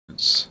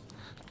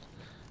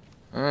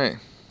Alright.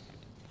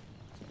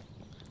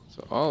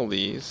 So all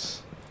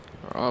these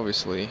are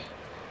obviously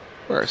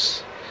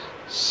worse.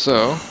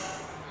 So,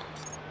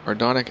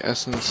 Ardonic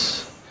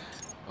Essence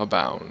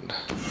abound.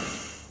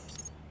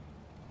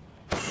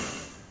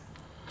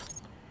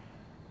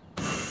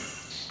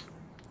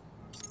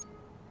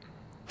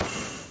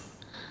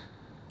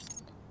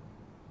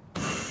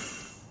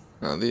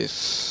 Now any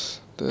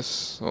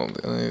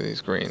of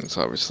these greens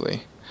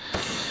obviously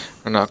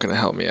are not going to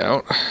help me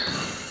out.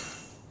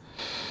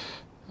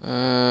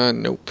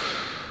 Nope.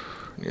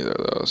 Neither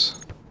of those.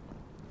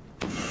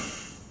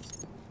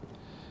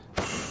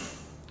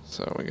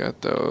 So we got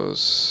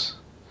those.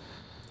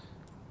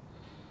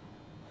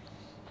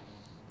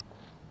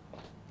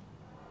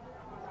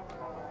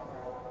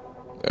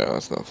 Yeah,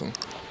 that's nothing.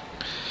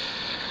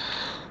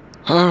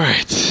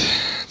 Alright.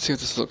 Let's see what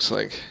this looks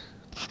like.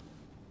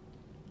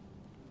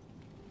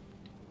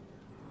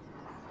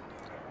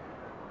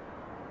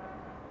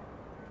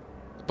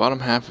 The bottom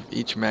half of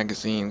each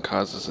magazine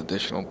causes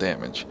additional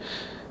damage.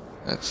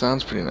 That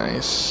sounds pretty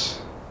nice.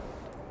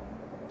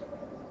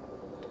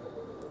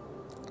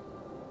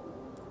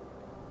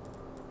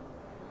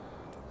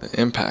 The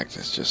impact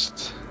is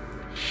just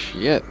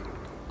shit.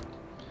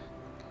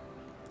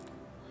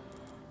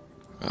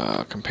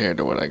 Compared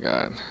to what I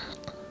got.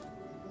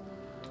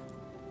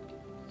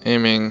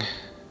 Aiming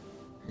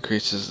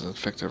increases the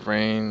effective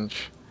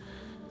range.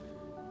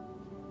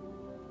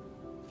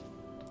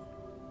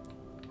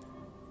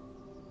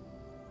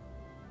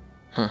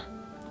 Huh.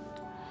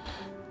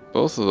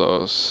 Both of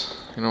those.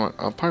 You know what?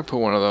 I'll probably put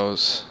one of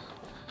those.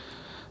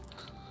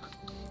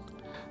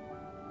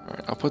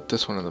 Alright, I'll put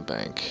this one in the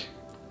bank.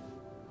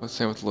 Let's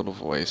say with a little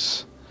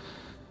voice.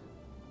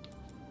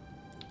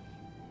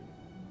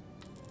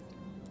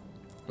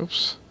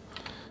 Oops.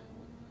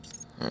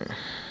 Alright.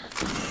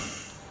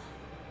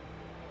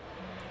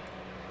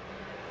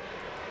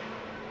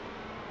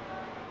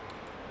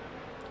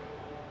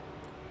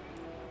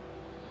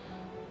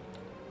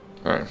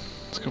 Alright,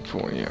 let's go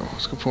put one of you.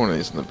 Let's go put one of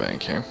these in the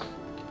bank here.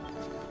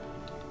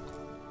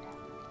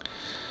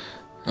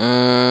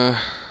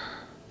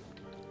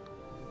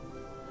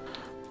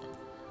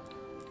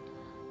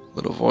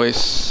 Little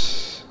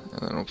voice,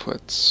 and then we'll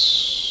put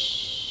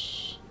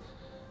this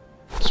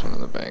one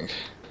in the bank.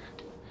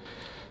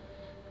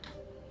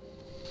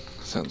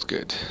 Sounds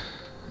good.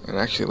 And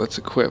actually, let's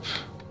equip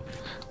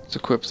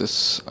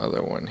this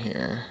other one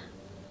here.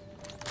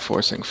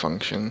 Forcing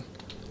function.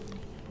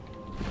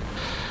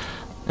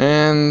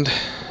 And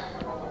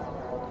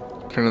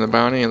turn in the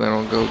bounty, and then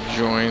we'll go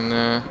join.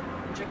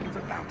 Checking for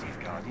bounties,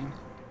 Guardian.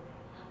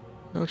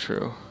 No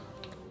true.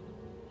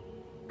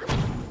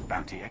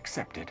 Bounty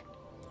accepted.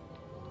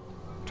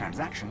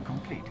 Transaction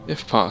complete.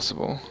 If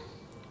possible.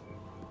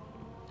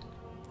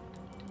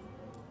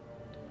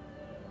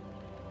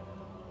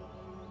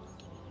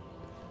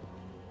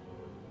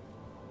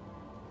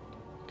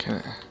 Can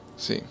I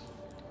see?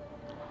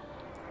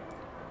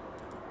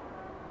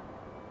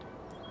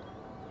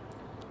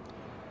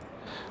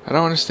 I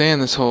don't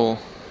understand this whole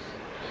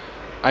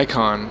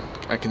icon.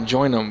 I can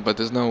join them, but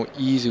there's no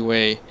easy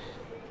way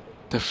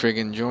to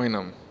friggin' join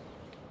them.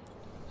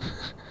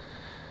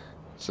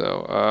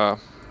 So,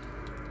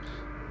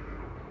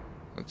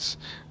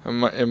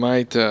 it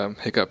might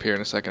hiccup here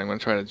in a second. I'm going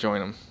to try to join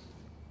them.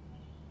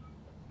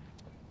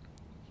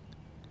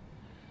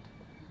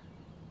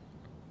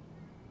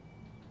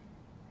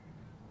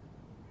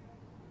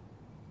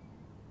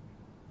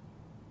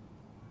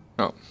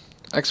 Oh,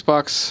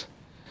 Xbox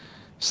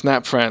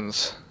Snap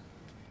Friends.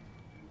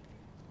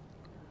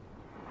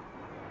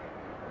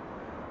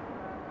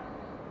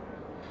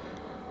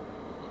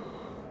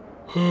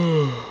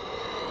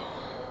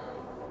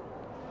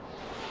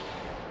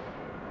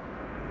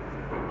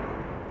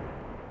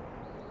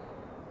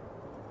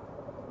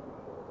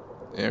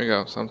 There we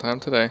go, sometime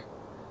today.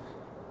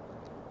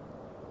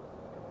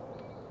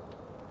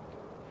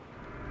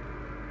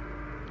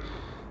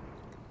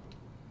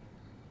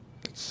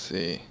 Let's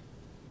see.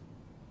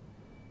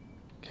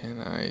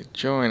 Can I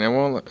join? I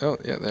won't. Oh,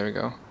 yeah, there we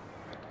go.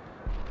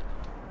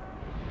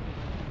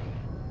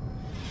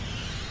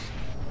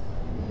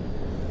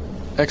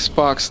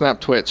 Xbox Snap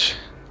Twitch.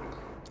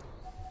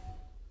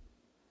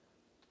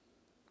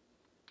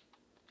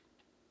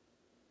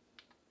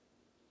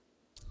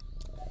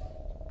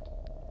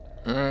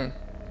 Alright.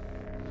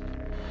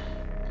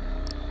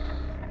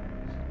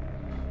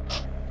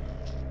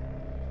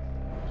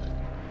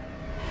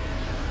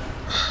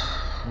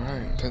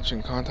 Alright,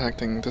 intention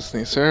contacting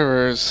Disney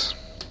servers.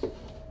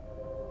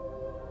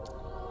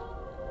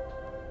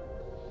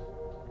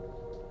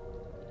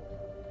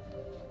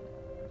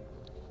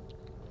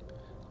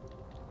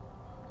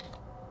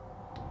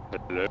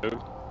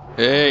 Hello?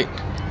 Hey!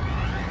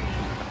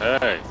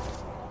 Hey!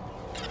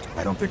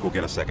 I don't think we'll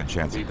get a second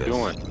chance What at are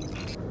you this.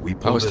 doing? We I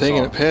pull was this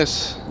taking a off,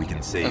 piss. we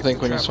can save I think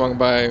the when you traveler. swung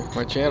by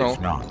my channel. If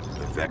not,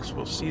 the Vex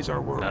will seize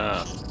our world.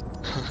 Ah.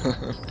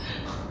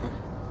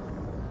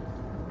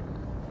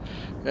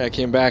 Yeah, I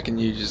came back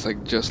and you just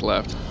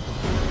left.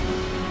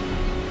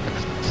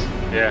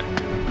 Yeah.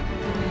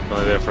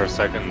 Only there for a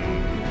second.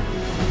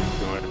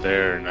 Doing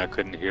there and I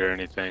couldn't hear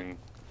anything.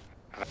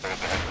 I got the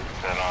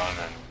headset on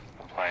and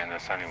I'm playing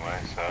this anyway,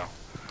 so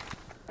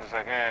it's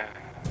like, eh.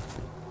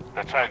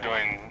 I tried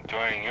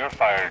joining your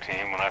fire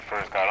team when I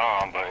first got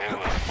on, but it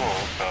was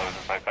full, so I was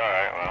just like,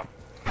 alright, well,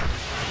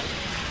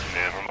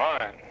 never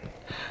mind.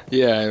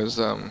 Yeah,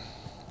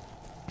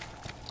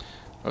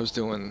 I was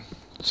doing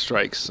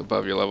strikes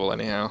above your level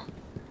anyhow.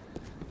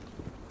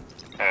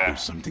 Yeah,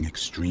 There's something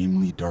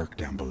extremely dark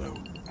down below.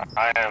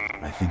 I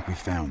I think we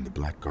found the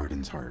Black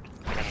Garden's heart.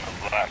 in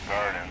the Black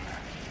Garden.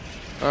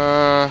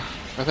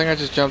 I think I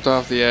just jumped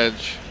off the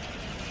edge.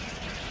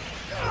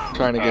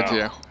 Trying to get to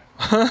you.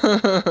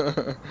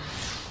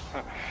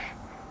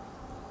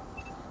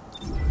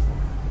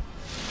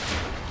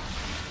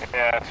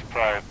 Yeah, it's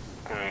probably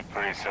gonna be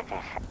pretty simple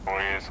for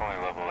you. It's only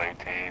level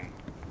 18.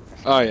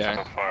 Oh yeah,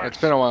 So far, it's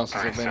been a while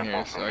since I've pretty been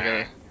here, simple so for I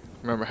gotta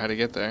remember how to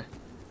get there.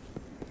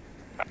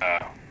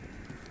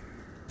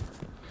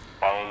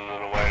 Follow the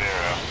little white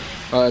arrow.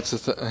 Well,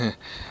 that's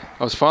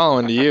I was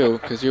following to you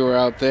because you were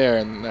out there,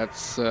 and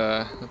that's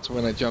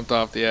when I jumped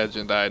off the edge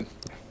and died.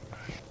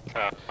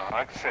 I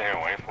can sit here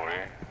and wait for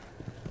you.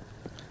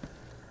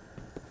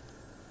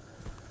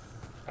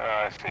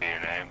 I see your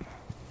name.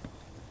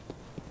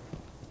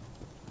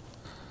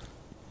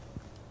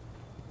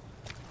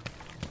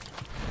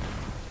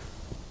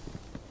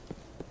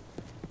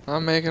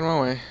 I'm making my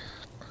way.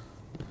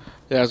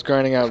 Yeah, I was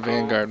grinding out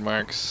Vanguard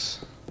Marks.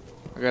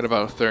 I got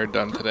about a third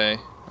done today.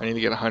 I need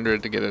to get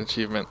 100 to get an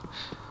achievement.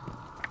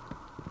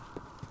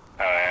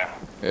 Oh yeah.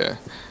 Yeah.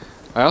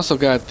 I also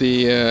got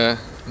the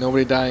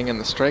nobody dying in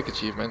the strike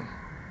achievement.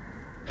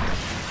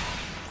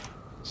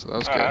 So that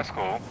was Oh, good. that's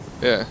cool.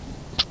 Yeah.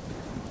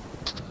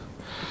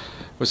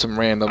 With some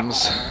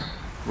randoms.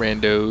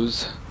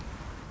 Randos.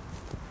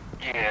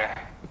 Yeah.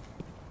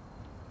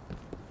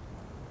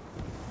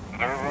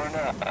 Very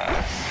nice.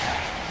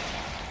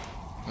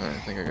 Alright, I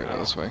think I got it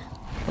this way.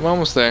 I'm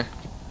almost there.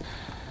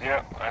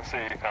 Yep, I see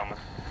you coming.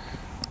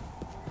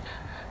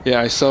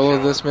 Yeah, I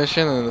soloed this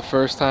mission, and the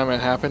first time it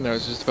happened, I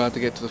was just about to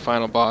get to the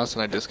final boss,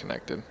 and I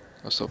disconnected.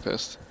 I was so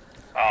pissed.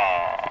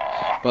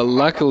 Aww. But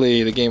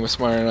luckily, the game was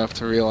smart enough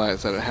to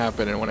realize that it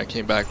happened, and when I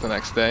came back the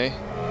next day,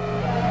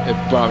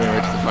 it brought me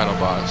right to the final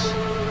boss.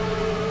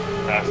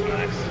 That's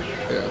nice.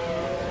 Yeah.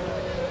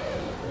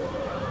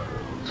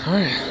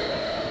 Alright.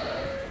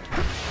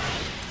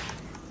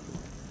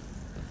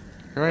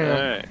 Here I am.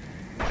 Alright.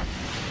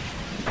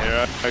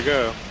 Here I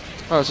go.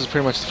 Oh, this is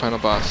pretty much the final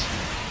boss.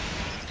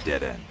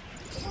 Dead end.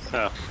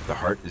 Oh. The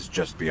heart is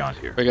just beyond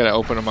here. We gotta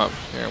open them up.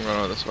 Here, I'm going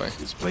over this way.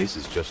 This place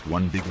is just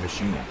one big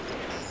machine.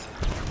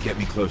 Get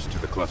me close to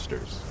the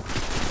clusters.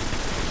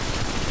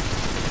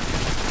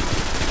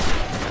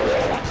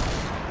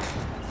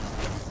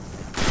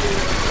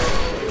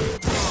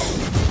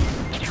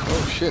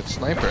 Oh shit,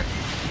 sniper.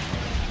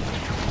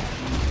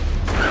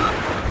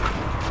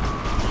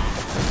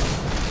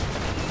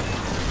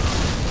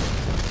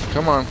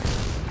 Come on.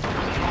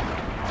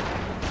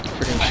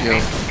 Freaking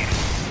shield.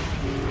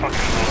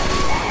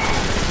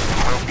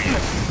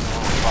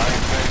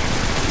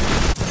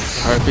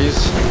 Harpies?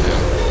 Yeah.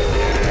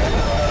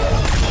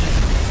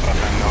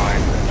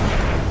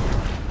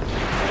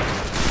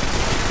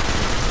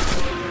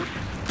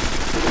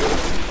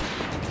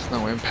 There's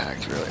no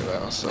impact really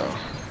though, so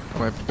I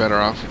might be better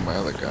off with my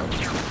other gun.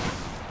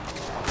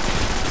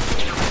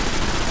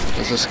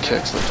 Because this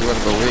kicks like you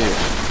wouldn't believe.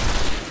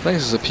 I think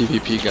this is a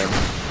PvP gun.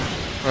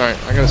 Alright,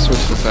 I gotta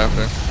switch this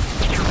after.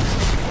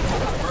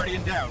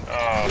 Guardian down.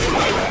 Alright,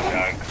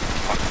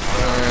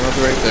 I'll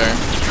be right there.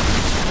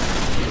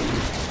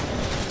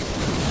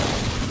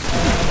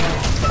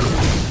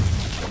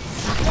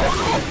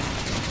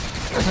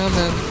 Oh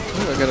man,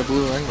 ooh, I got a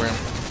blue engram.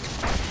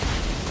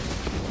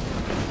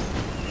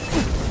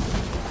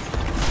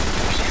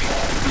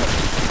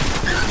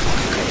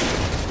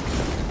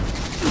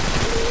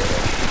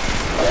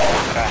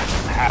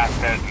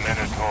 Half-dead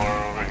Minotaur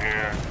over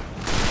here.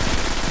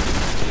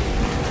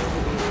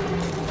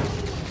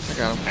 I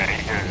got him. And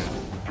he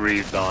just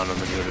breathed on him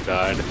and he would have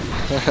died.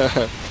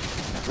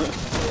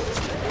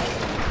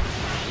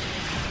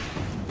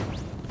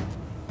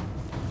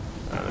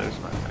 Oh, there's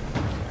my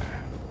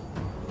thing.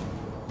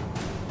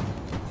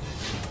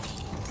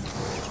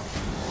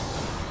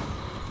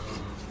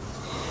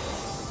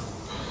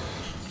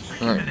 I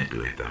can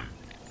manipulate them.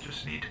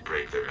 Just need to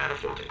break their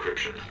manifold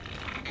encryption.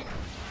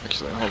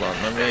 Actually, hold on.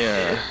 Let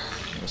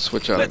me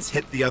switch out Let's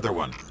hit the other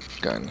one.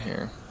 gun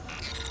here.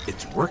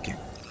 It's working.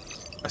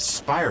 A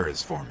spire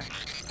is forming.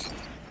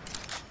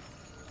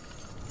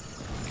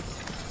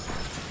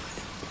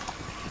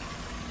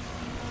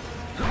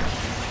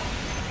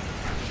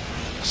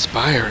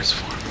 Spire is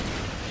forming.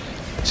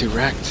 It's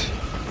erect.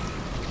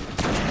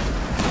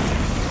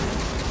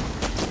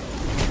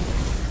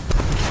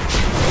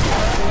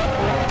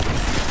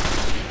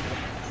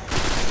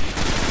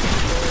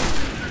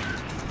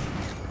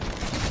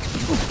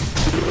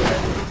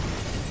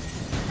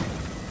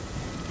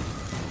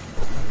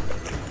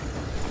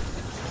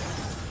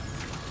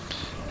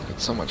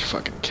 It's so much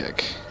fucking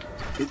kick.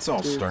 It's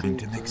all starting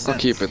to make sense. I'll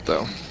keep it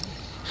though.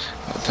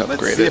 I'll Let's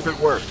upgrade see it. if it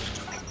works.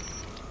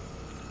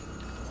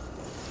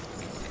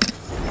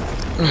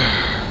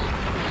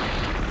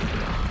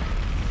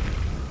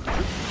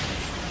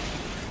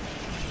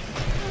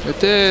 It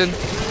did.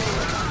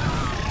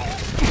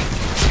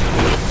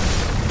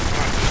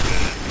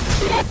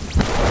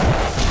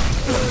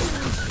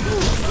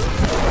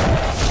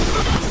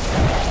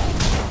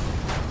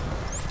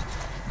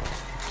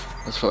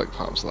 This felt like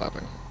palm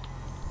slapping.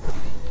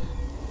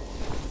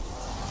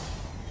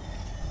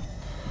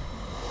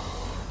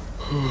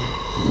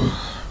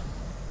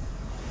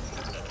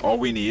 All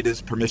we need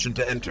is permission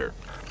to enter.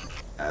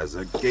 As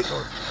a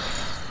galore.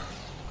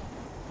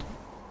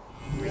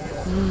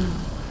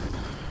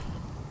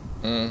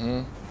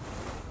 Mm-hmm.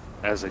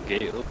 As a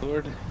gate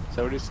lord? Is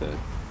that what he said?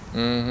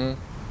 Mm-hmm.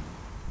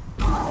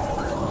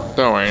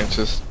 Don't worry, it's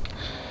just...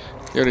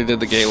 You already did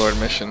the Gate Lord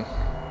mission.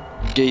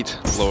 Gate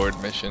Lord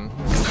mission.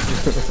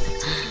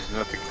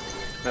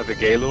 Not the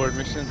gay lord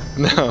mission?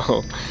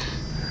 No.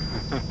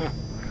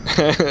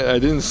 I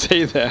didn't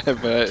say that,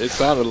 but it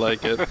sounded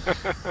like it.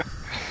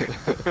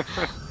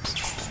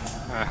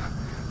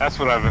 That's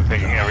what I've been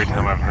thinking every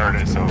time I've heard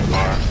it so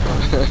far.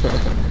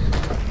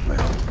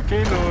 Well,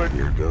 Gay lord.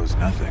 here goes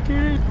nothing.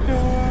 Gay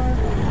lord.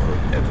 Or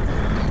everything.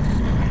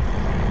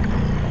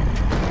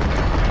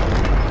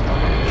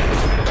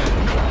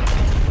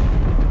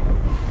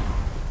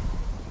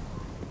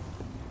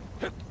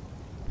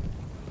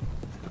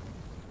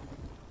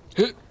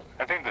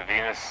 I think the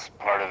Venus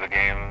part of the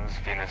game's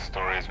Venus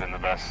story has been the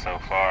best so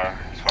far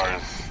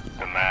as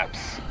the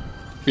maps.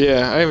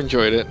 Yeah, I've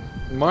enjoyed it.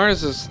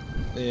 Mars is...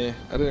 Yeah,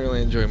 I didn't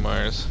really enjoy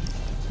Mars.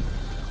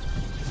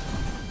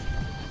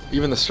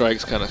 Even the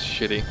strike's kind of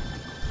shitty.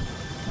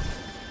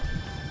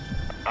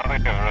 I don't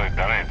think I've really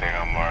done anything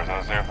on Mars. I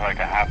was there for like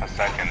a half a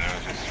second and it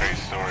was just straight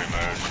story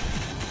mode.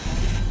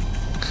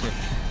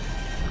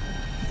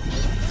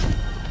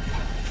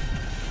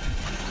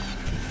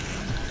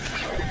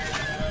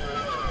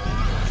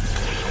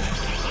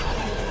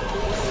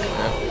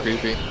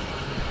 Creepy. I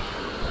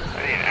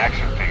need an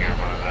action figure of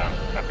one of them.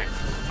 That'd be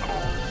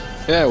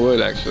cool. Yeah, it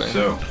would actually.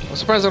 So, I'm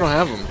surprised I don't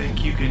have them.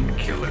 think you can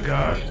kill a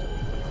god?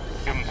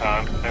 Give them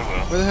time. They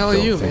will. Where the hell are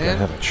you, think I man?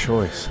 have a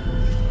choice.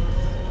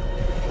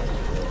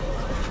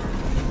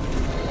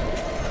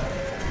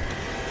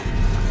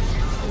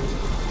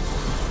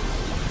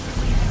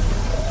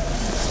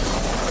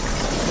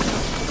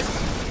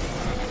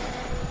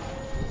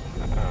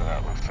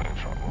 That looks like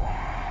trouble.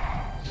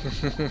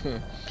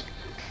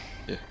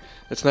 Yeah.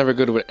 It's never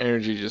good when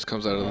energy just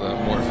comes out of the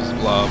amorphous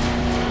blob.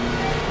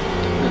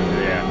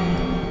 Yeah.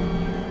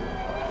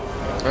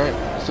 Alright,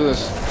 let's do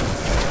this.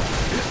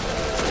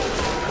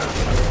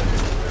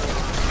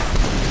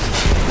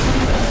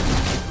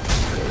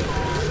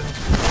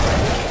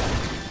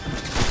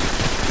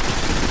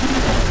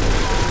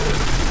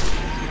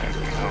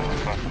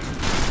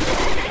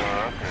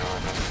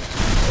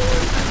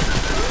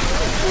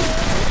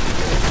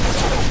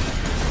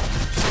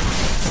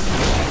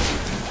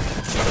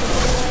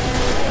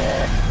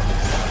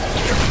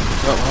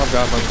 Oh,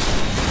 hobgoblins.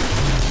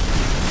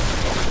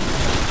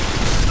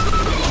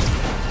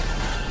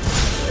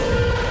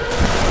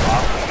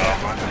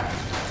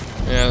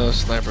 Yeah, those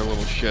sniper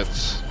little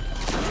shits.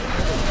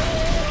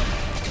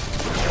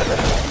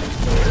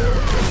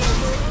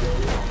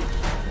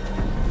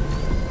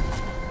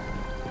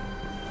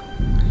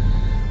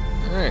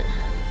 Alright.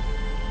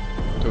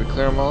 Do we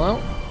clear them all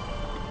out?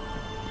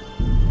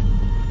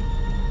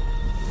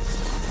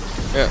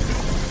 Yeah.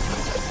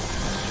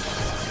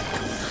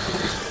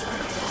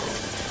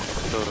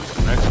 So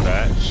the next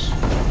batch.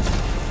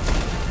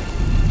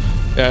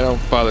 Yeah, I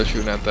don't bother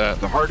shooting at that.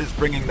 The heart is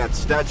bringing that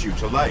statue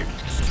to life.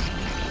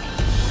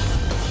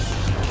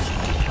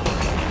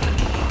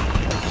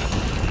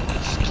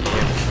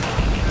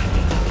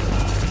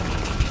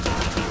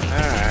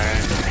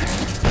 Alright.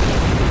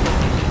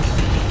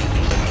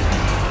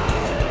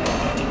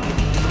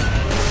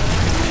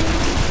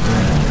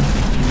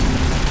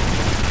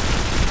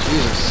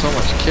 Jesus, so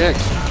much kick.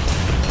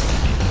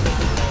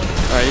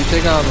 Alright, you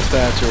take on the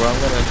statue, I'm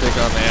gonna take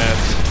on the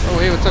ads. Oh,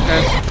 hey, what's up,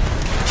 guys?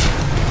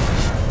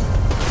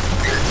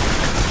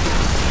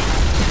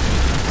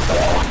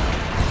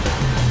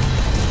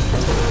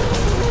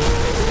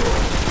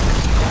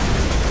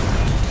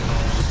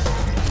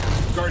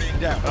 Guardian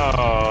down.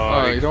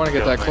 Oh, You don't want to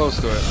get that close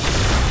to it.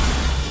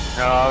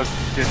 No, I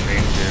didn't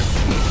mean to.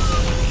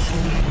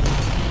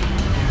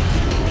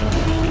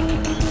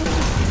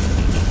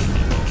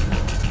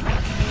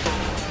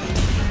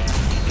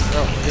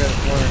 Oh, we got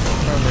more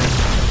friendly.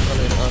 I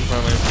mean,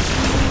 unfriendly.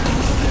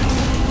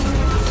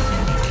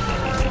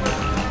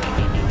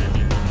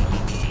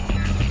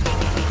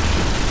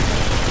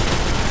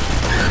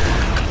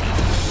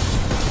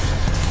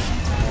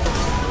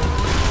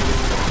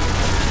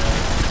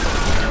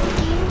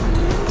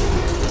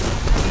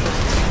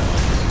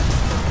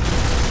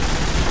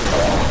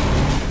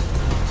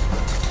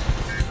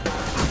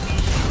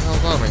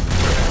 On me.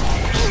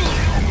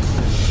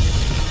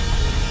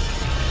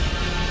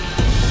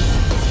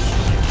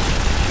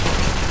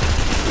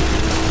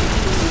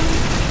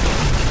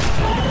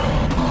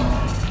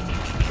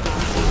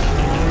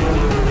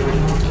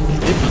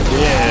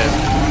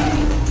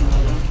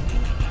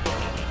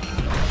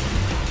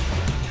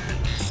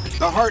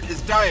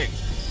 dying.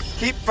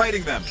 Keep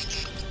fighting them.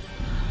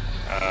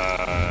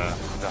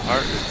 The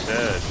heart is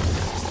dead.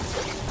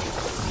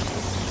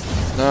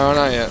 No,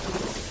 not yet.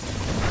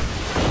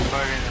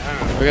 Fighting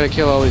who? We gotta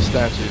kill all these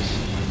statues.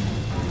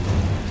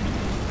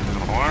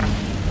 More?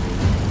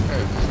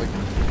 Hey, there's like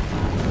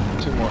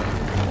 2 more.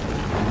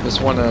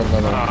 This one and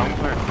another.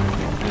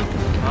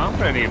 I'm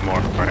gonna need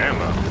more for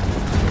ammo.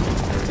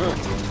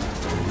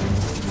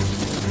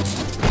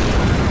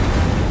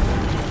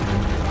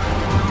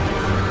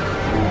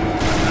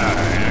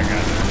 Alright, I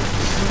got this.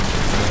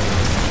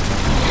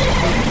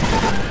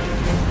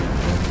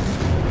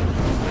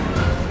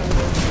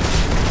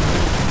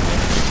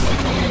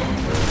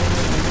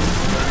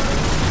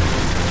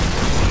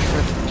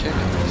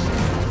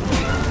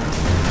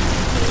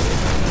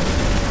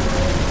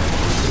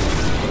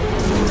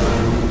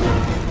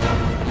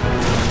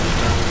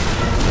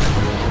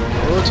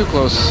 We're too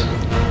close.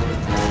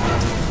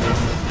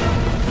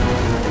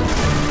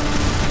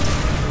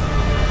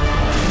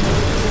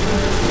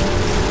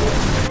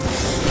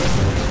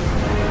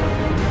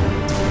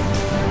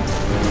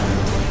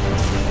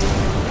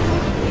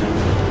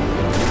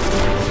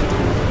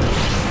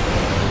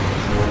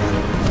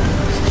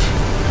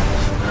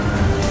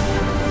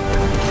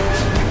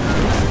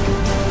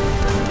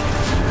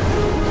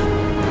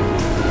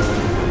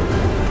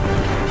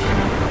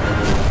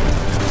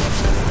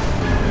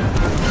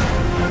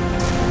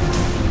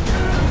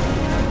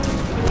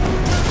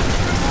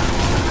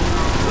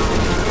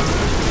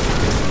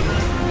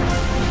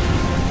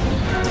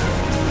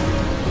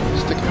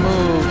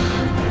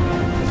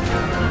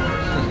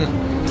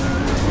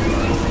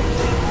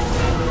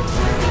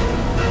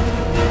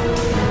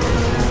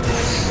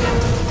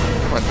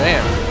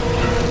 Damn.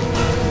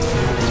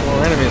 There's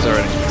more enemies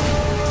already.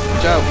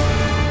 Good job.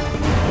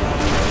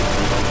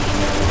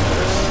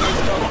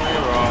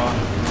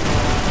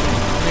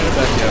 Get it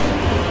back up.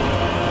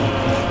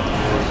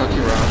 Fuck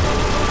you, Raw.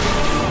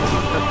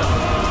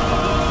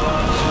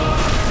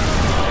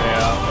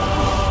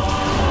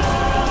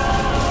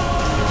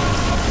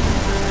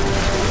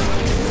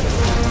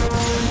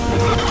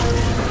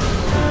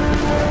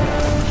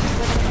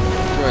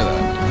 Enjoy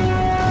that.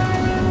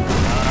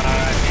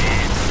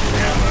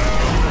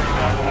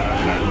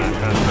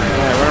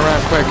 Alright, run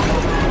around quick.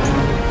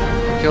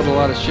 Killed a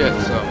lot of shit,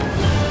 so.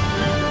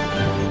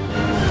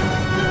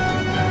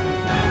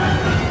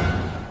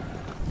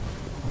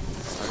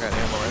 I got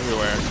ammo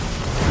everywhere.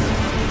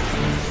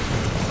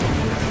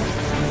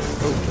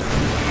 Ooh, of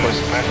course.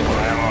 Special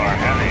ammo or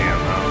heavy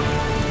ammo?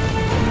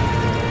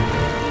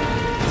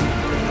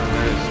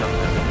 There is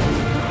something.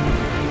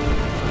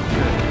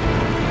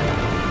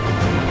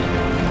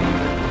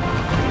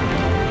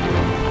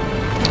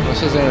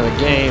 This is the end of the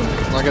game.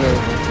 I'm not gonna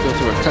go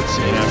through a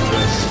cutscene after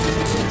this.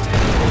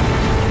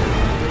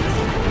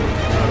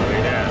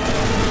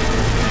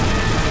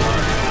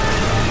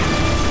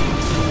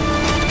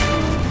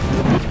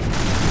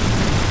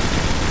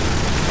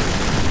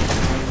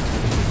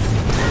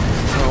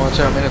 Oh, watch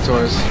out,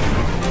 Minotaurs.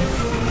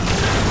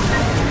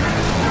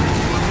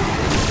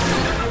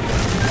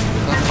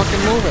 Not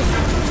fucking moving.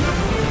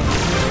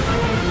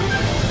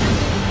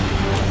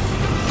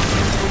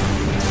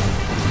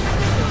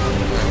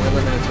 Where'd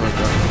the Minotaur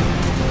go?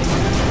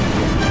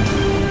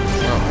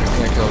 Oh, I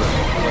can't kill that.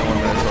 Only one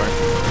Minotaur.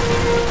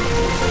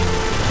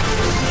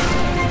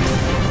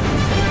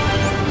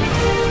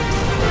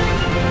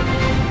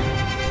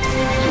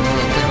 There's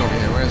another thing over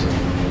here. Where is it?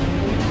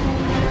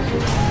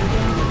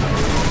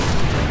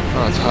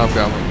 Oh, it's a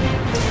Hobgoblin.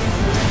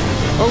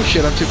 Oh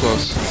shit, I'm too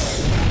close.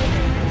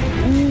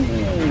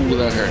 Ooh,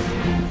 that hurt.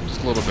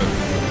 Just a little bit.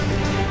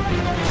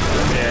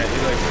 Yeah, he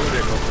likes to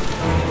tickle.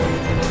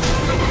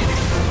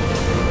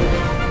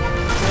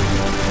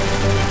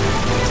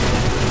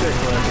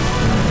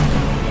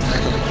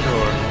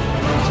 Sure.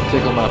 Just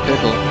tickle my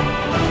pickle.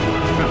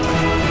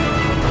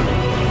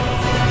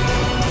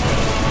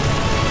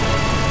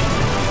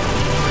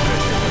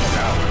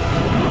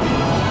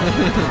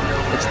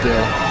 It's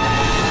dead.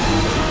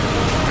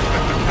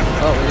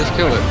 Oh, we just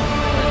killed it.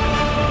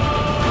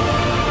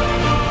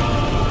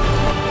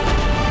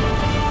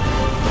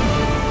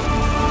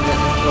 Yeah,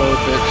 oh,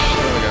 bitch.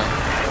 There we go.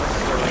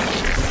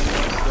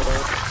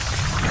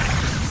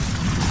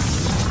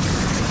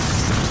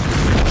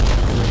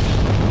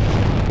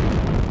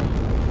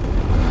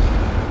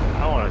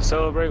 I want to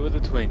celebrate with a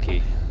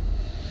Twinkie.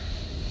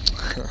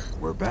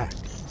 We're back.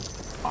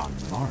 On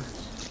Mars.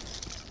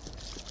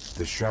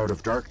 The Shroud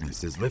of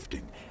Darkness is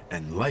lifting,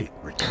 and light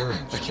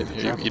returns I to can the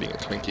hear you traveler. eating a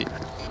Twinkie.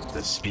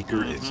 The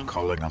speaker is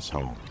calling us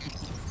home.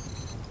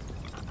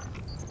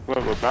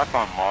 Well, we're back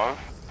on Mars.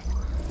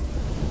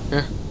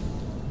 Yeah.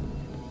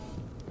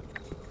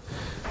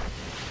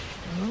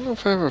 I don't know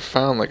if I ever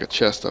found like a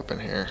chest up in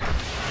here.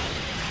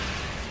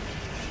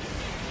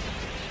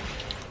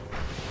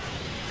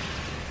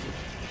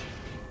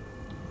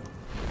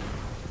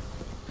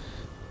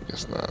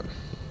 Guess not.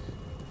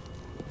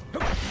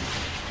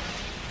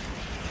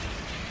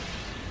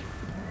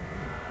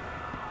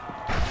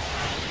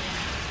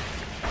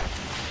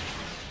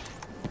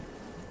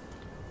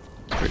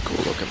 Pretty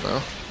cool looking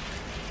though.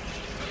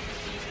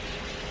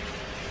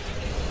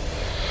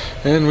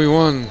 And we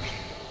won.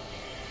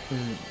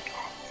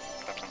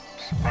 That's a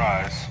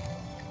surprise.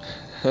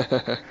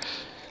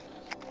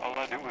 All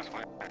I do is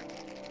win.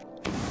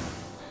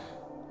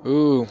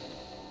 Ooh.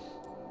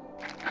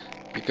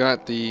 You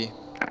got the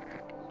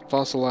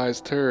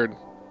fossilized turd.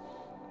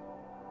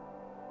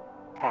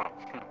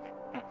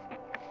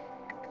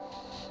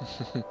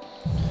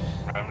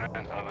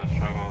 Remnant of the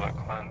struggle that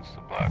cleansed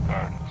the Black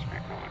Garden, the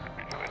speaker would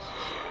rejoice to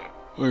see it.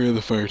 Oh, you're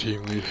the fire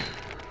team lead.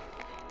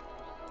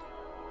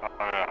 Oh,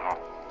 yeah.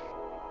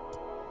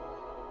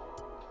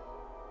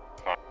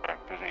 Sorry,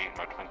 busy eating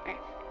my Twinkie.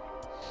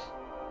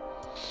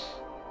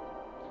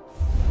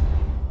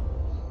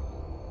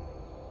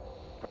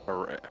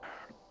 Alright.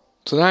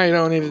 So now you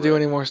don't need to do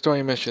any more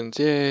story missions.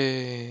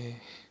 Yay!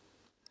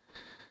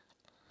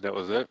 That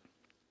was it?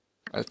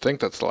 I think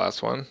that's the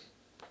last one.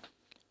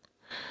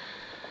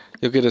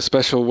 You'll get a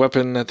special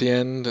weapon at the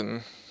end,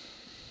 and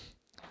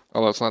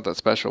although it's not that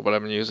special, but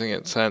I've been using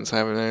it since. I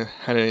haven't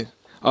had any.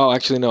 Oh,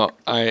 actually no,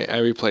 I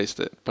replaced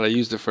it, but I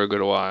used it for a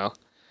good while.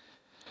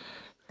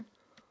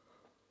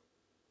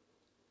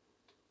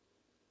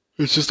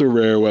 It's just a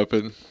rare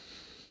weapon.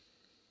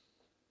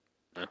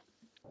 Yeah.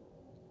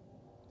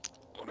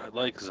 What I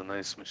like is a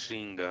nice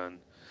machine gun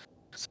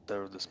instead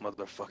of this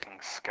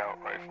motherfucking scout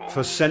rifle.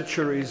 For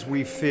centuries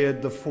we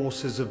feared the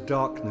forces of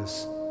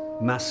darkness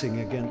massing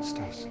against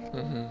us.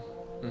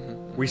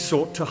 We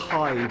sought to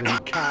hide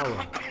and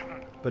cower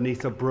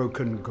beneath a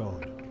broken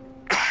god.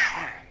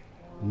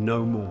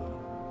 No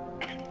more.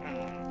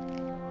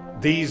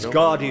 These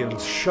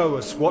guardians show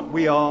us what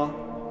we are,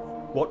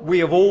 what we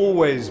have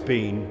always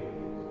been,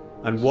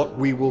 and what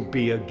we will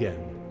be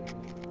again.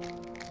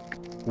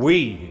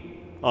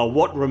 We are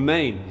what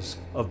remains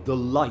of the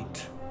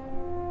light,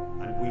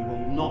 and we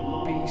will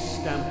not be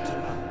stamped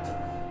out.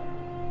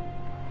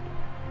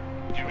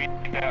 Did you read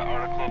that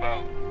article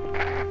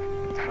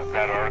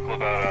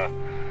about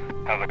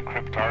how the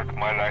cryptarch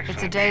might actually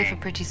It's a day be for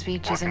pretty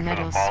speeches and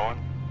working for the medals. Fallen?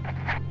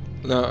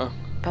 No.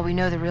 But we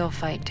know the real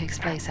fight takes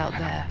place out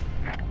there.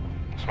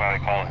 That's why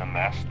they call him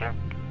Master.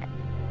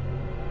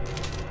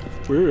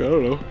 Weird, I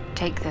don't know.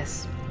 Take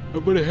this. I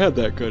would have had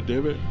that,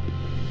 goddammit.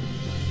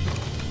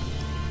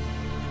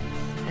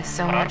 There's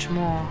so much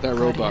more. That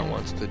robot Guardian.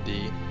 wants to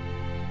D.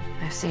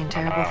 I've seen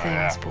terrible things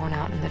yeah. born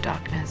out in the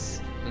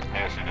darkness.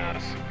 Yes, he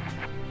does.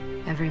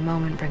 Every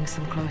moment brings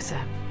them closer.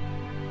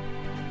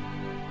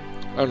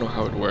 I don't know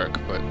how it would work,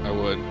 but I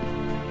would.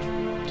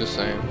 Just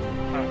saying.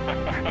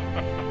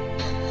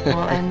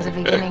 All ends are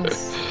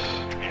beginnings.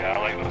 Yeah, I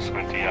like those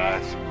squinty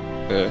eyes.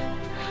 Yeah.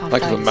 Our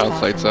Like the fight's mouth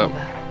far lights from up.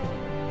 over.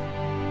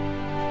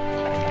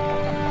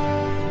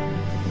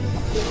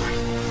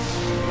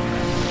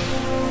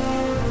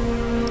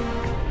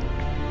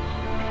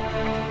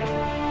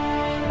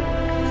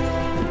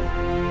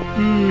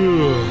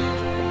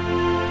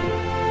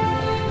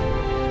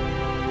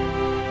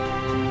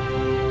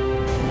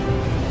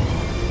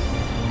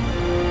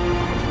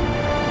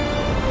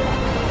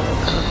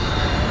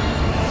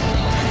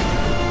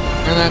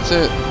 And that's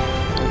it.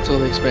 Until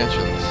the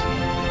expansions.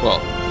 Well,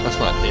 that's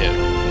not it.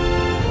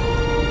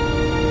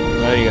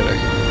 Now you gotta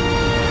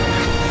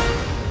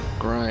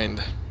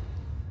grind.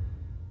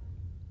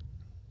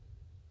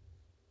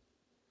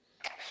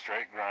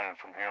 Straight grinding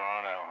from here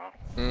on out, huh?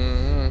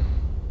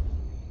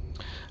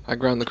 I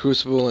ground the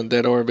Crucible in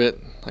dead orbit.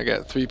 I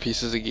got 3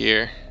 pieces of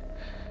gear.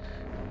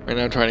 Right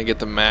now I'm trying to get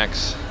the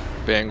Max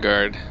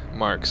Vanguard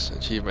Marks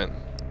achievement.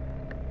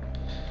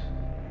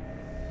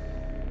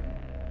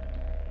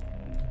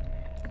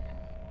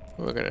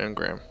 Oh, I got an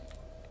engram.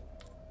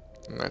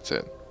 And that's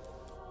it.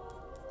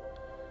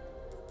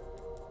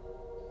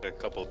 A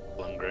couple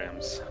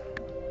engrams.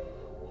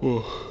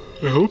 Well,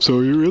 I hope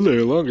so. You're in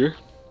there longer.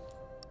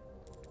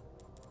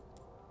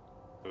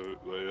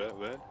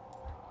 What?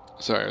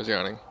 Sorry, I was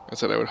yawning. I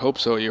said I would hope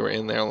so. You were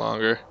in there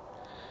longer.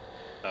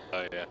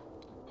 Oh, yeah.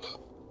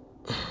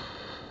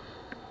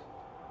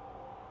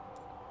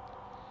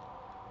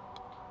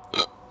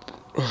 Oh,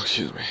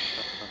 excuse me.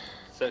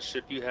 Is that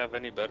ship you have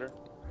any better?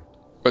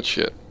 What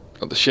shit?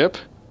 Oh, the ship?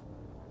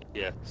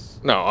 Yes.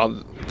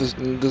 No,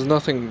 there's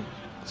nothing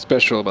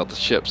special about the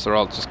ships. They're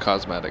all just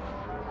cosmetic.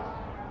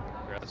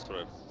 That's what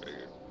I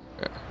figured.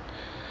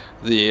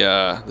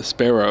 Yeah. The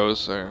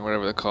sparrows, or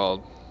whatever they're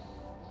called,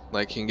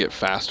 like you can get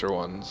faster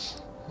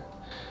ones.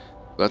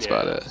 That's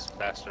about it.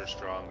 Faster,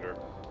 stronger,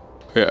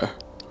 Yeah.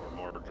 or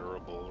more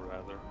durable,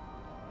 rather.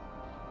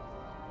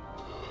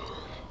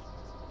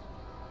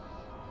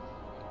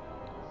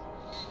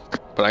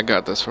 But I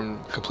got this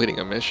from completing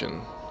a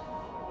mission.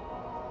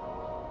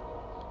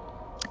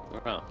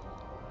 Oh.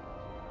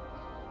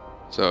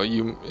 So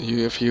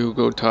if you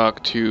go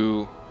talk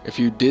to, if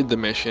you did the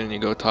mission and you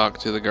go talk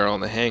to the girl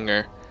in the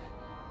hangar,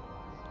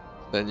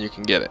 then you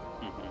can get it.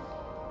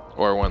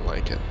 Or one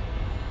like it.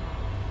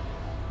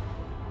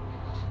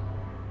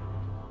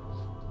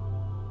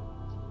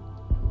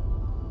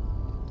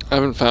 I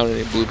haven't found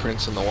any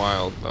blueprints in the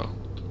wild though.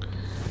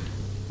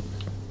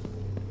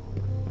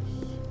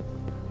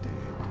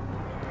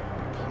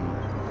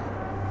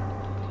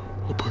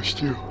 I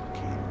pushed you.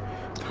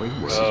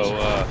 So,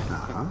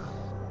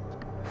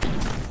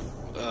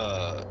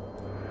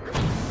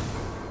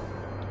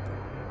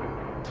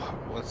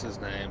 What's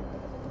his name?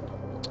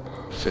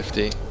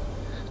 50.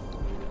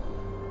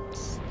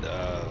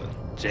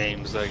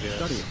 James, I guess.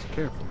 Study it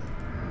carefully.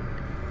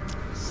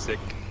 Sick,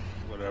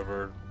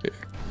 whatever. Yeah.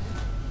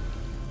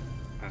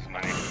 There's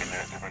many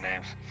different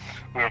names.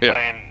 We were Yeah.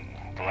 playing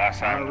the last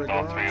time,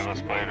 all three of us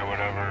played or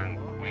whatever,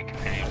 and we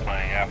continued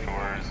playing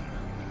afterwards.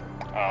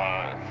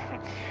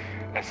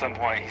 At some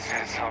point he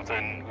said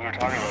something, we were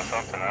talking about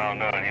something, I don't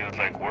know, and he was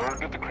like,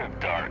 "Word to the Crypt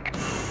Dark."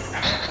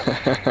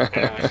 And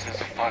it was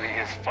just funny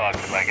as fuck,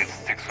 like it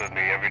sticks with me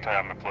every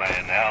time I play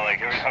it now.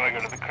 Like every time I go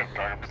to the Crypt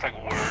Dark, I'm just like,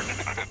 "Word to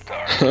the Crypt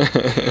Dark."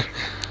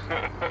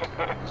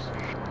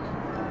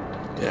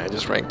 Yeah, I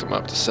just ranked him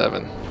up to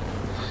 7.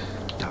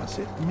 Does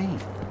it mean?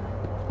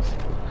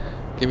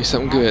 Give me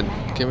something good.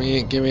 Give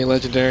me a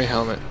legendary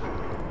helmet.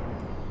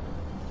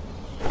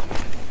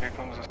 Here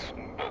comes a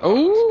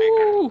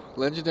Oh,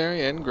 legendary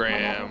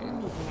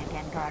engram.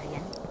 Again,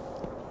 Guardian.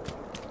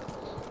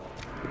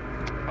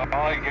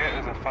 All I get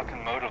is a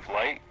fucking mode of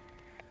light.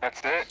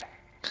 That's it.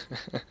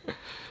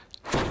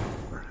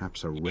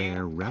 Perhaps a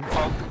rare relic of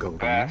Fuck the golden age.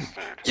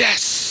 bastard.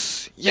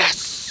 Yes,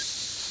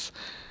 yes.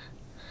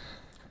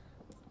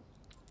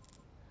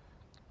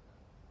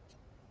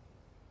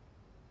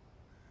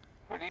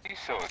 What are you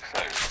so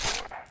excited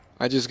for?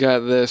 I just got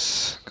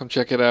this. Come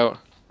check it out.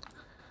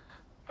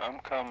 I'm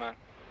coming.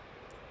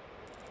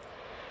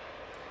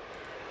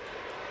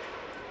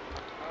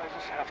 I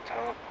just have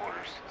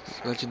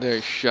teleporters.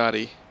 Legendary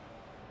shoddy.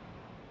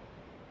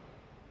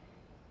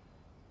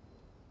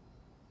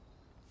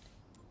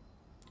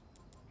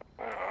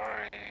 Where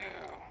are you?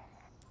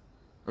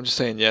 I'm just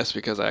saying yes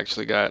because I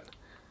actually got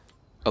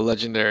a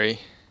legendary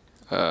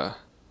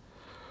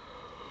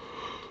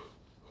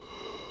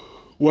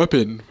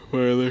weapon.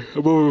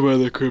 I'm over by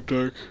the Crypt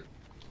Dark.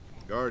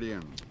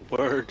 Guardian.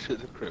 Word to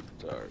the Crypt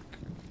Dark.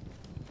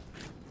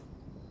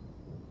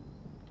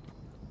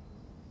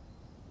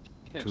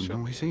 Can't Too show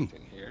me noisy.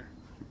 anything here.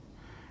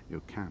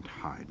 You can't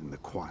hide in the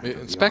quiet Hey, of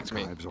the inspect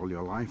me. archives all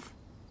your life.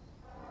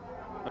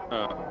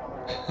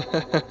 Oh.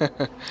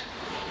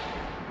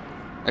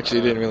 Actually,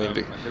 you didn't really no,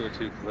 do. I think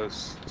we're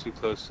too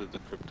close to the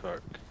Crypt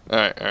Dark.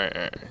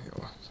 Alright.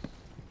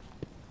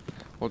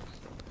 Well,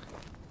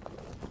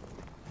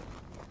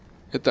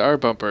 hit the R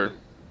bumper.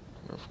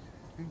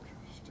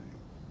 Interesting.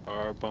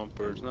 Our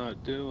bumper's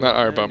not doing Not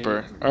R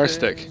bumper. R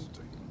stick. anything.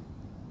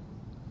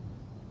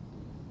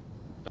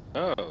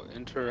 Oh,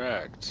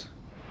 interact.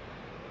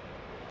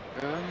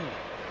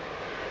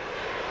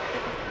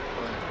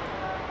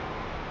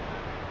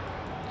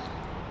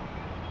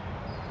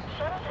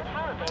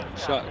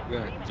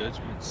 Shotgun,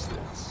 Judgment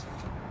 6.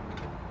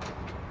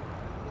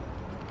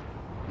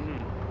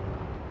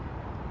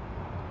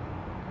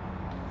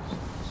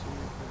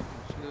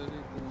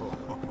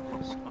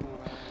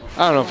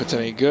 I don't know if it's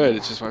any good.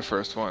 It's just my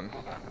first one,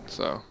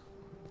 so.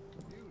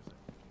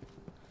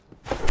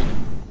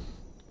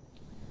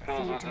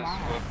 Pills with this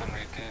weapon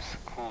reduce the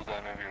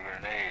cooldown of your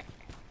grenade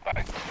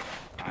by 2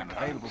 I'm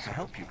available to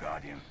help you,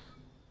 Guardian.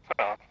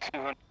 well,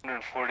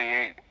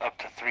 248 up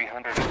to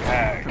 300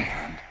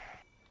 attack.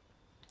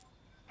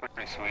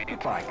 Pretty sweet.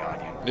 Goodbye,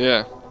 Guardian.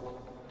 Yeah.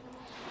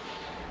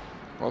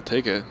 I'll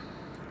take it.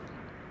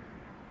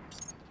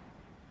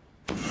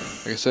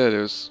 Like I said, it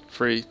was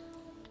free.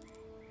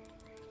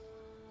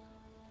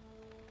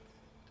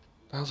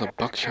 That was a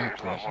buckshot You're a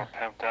lot blaster. more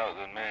pimped out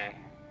than me.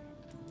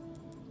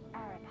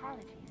 Our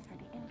apologies for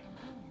the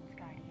inconvenience,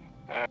 Guardian.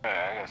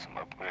 I got some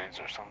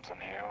upgrades or something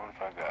here. What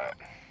have I got?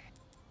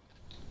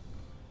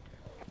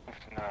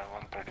 59,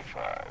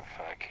 135.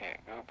 I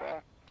can't go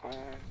backwards.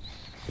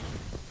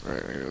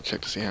 Alright, we're gonna go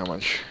check to see how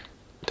much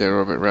dead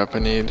orbit rep I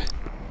need.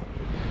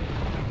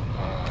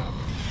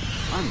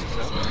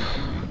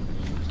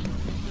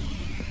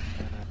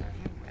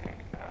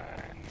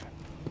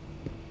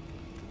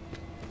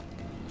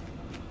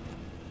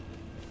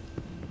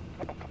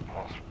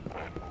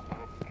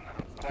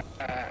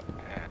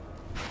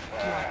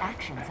 Your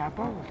actions are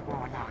bold,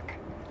 Warlock.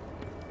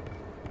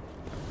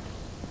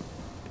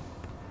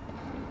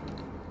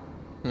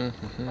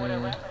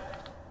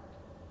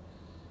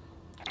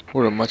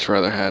 Would have much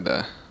rather had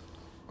a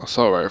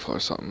assault rifle or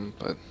something,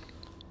 but.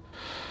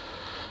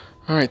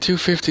 Alright,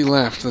 250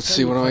 left. Let's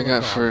see what do I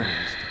got for.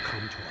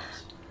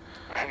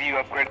 Have you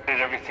upgraded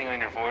everything on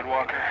your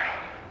Voidwalker?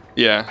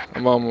 Yeah,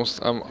 I'm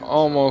almost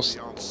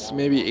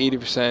maybe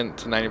 80%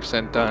 to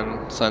 90%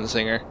 done.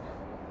 Sunsinger.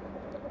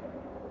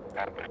 I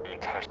haven't even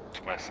touched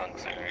my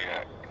Sunsinger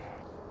yet.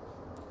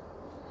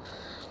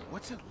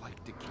 What's it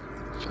like to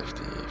carry?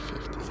 50,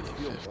 50, Does it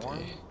feel 50. warm?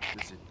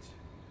 Does it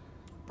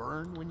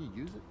burn when you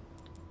use it?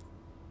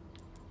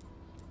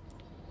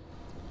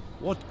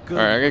 What good?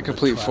 Alright, I will gotta the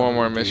complete 4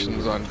 more traveler do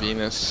missions on without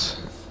Venus.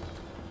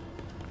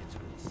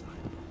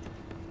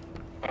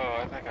 Oh,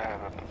 I think I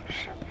have another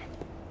ship.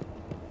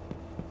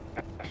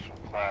 Special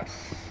class.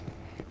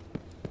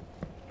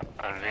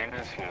 On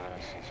Venus? Here, let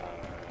me see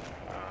something.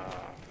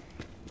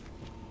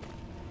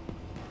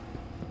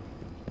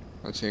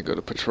 I just need to go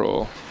to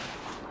patrol.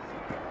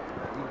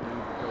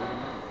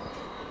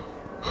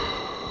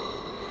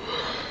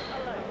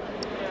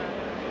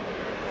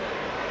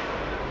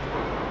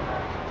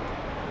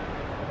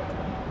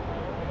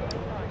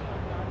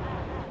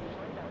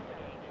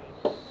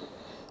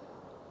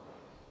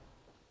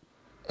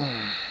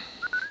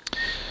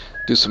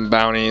 do some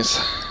bounties.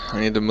 I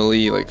need to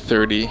melee like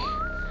 30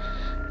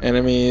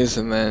 enemies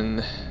and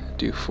then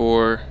do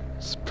 4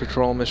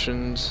 patrol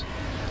missions.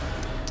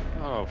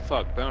 Oh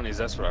fuck, bounties,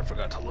 that's what I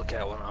forgot to look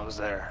at when I was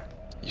there.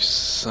 You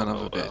son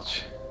of a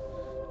bitch.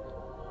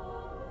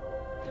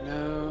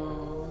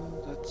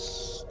 No,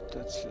 that's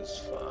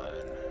just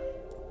fine.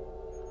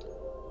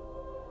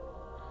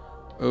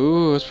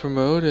 Ooh, it's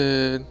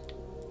promoted.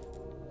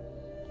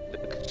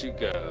 Look at you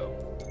go.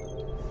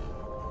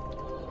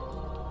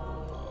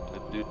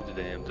 Do the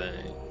damn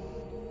thing.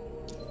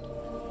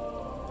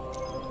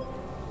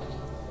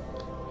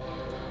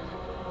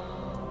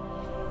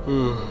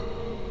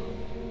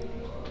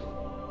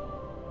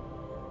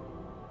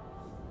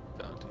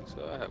 Bounty,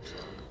 so I have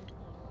some.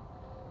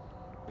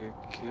 You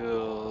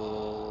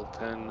kill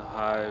 10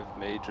 hive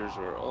majors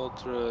or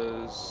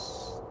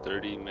ultras,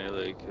 30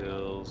 melee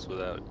kills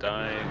without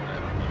dying. I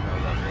don't know how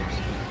that makes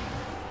it.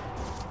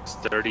 It's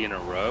 30 in a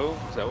row?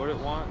 Is that what it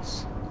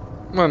wants?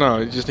 Well, no,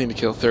 you just need to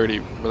kill 30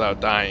 without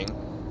dying.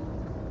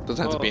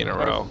 Doesn't have to be in a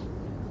row.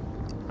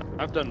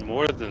 I've done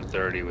more than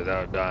 30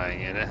 without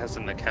dying, and it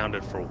hasn't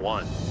accounted for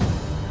 1.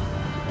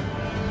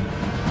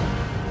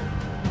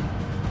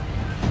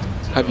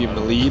 So Have you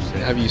meleed?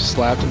 Have you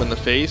slapped them in the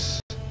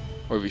face?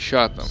 Or have you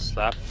shot them?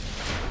 Slap?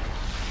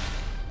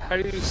 How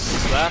do you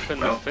slap in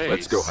the face?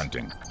 Let's go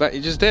hunting. But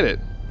you just did it.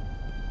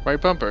 Right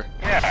bumper.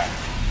 Yeah.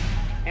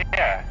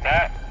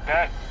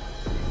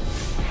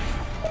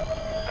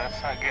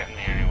 That's not getting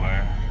me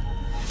anywhere.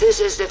 This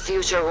is the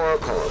Future War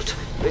Cult,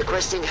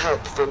 requesting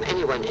help from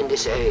anyone in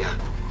this area.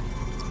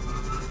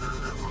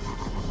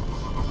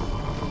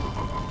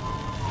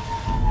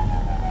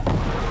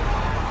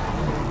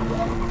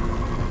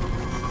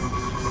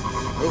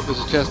 Oh, there's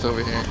a chest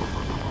over here.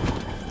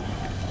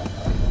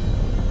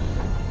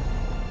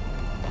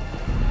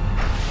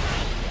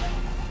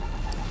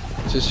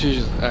 Just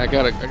usually, I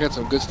got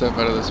some good stuff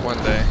out of this one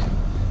day.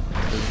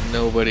 'Cause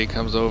nobody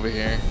comes over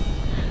here.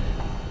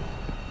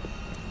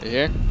 You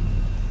here?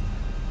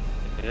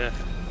 Yeah.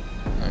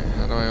 Alright,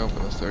 how do I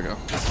open this? There we go.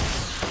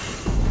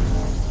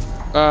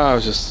 Ah, I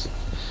was just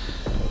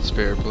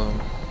spirit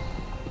bloom.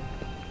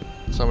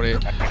 Somebody. I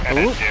got a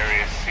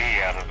Darius C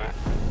out of it.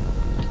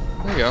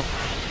 There you go.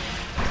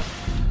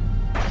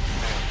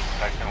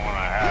 Second one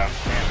I have.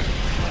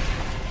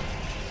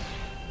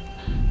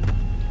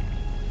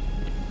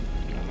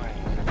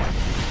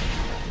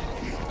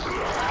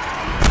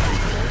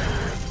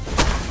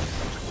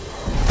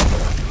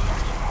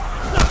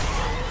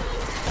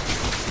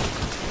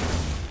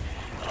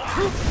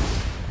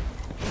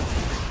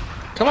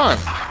 Come on!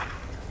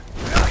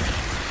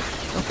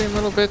 Nothing,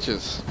 little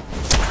bitches.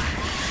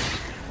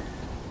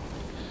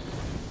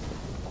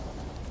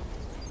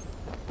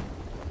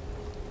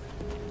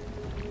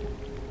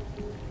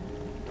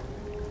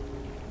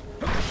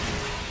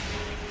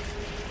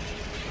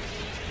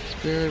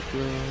 Spirit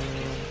bloom.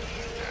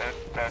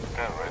 That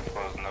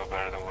rifle is no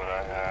better than what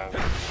I have.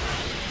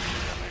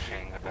 That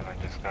machine gun I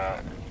just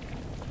got.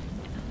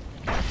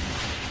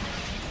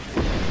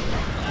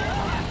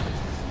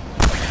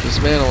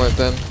 Dismantle it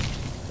then.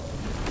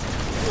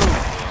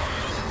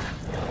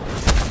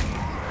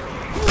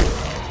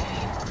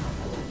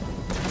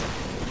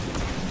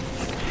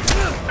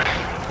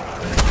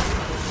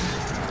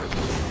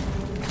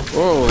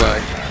 Whoa,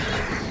 lag.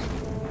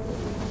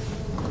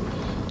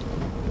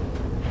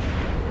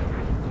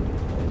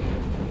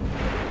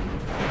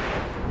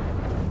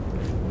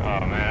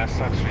 Oh man, that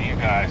sucks for you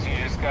guys. You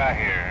just got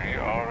here.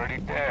 You're already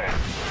dead.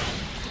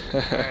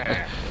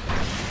 Man.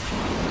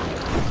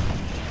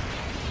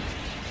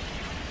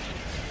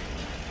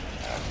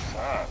 That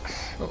sucks.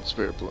 Oh,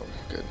 spirit bloom.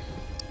 Good.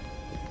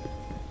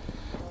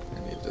 I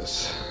need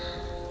this.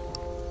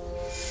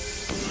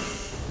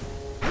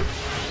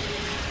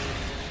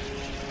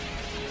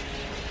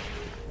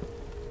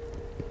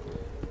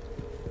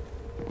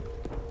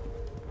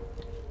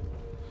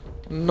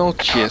 No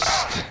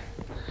chest.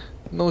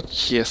 No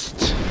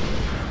chest.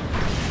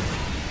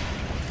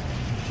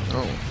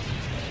 Oh.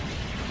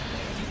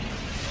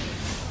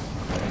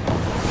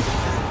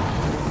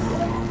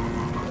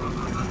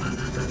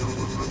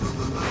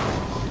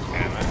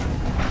 Damn it.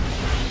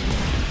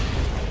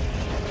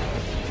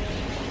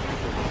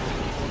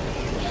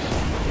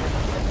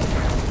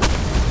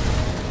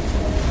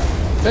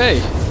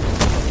 Hey!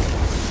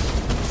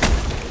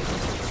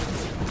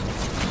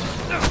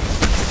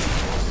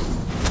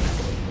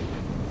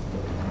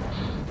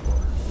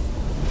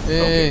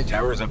 Okay, Hey!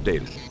 tower's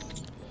updated.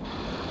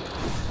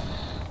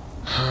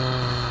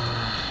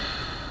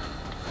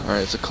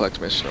 Alright, it's a collect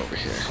mission over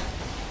here.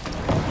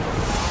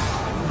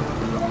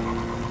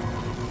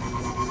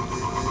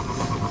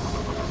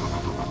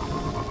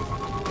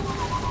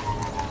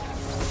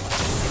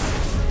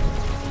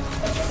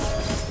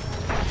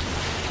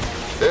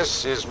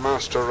 This is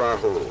Master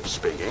Rahul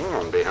speaking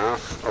on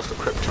behalf of the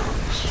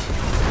Kryptons.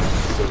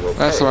 We will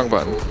That's the pay wrong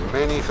button. for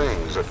many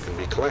things that can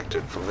be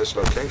collected from this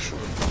location.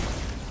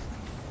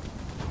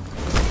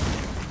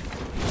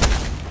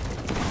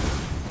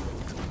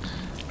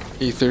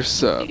 Ether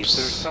subs. Ether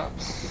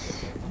subs.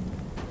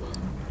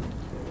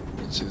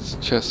 Let's see, there's a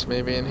chest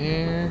maybe in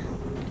here.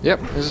 Yep,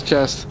 there's a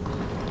chest.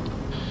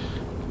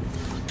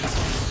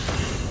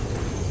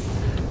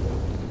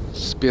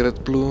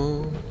 Spirit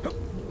bloom.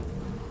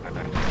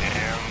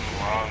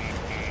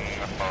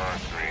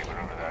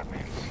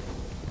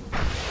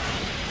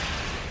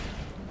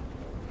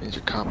 Means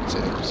you're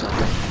compensating for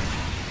something.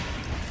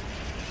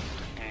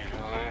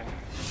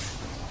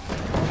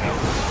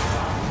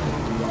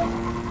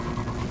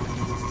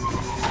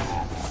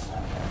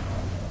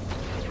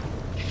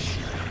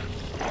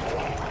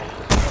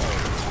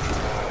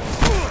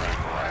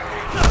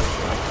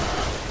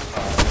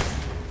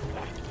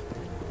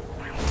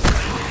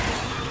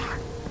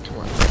 Come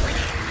on.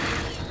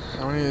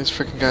 How many of these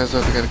freaking guys do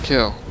I gotta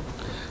kill?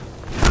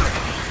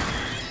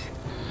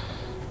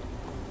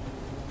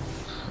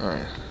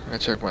 Alright. I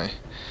check my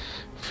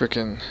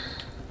frickin'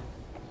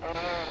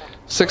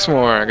 6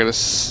 more. I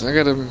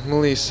gotta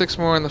melee 6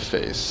 more in the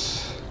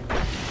face.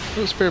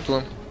 Ooh, spirit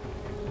bloom.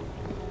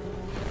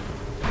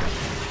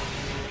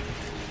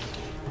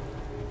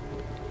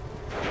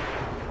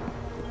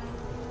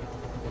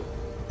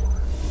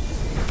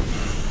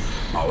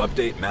 I'll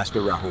update Master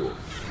Rahul.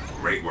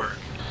 Great work.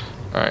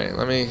 Alright,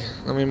 let me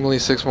melee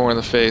 6 more in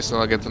the face and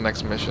I'll get the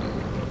next mission.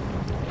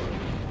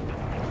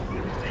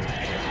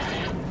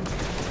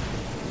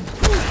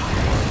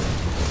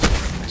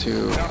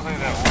 Two,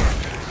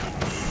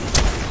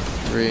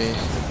 3,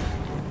 4.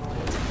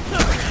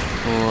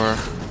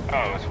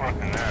 Oh, it's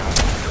working now.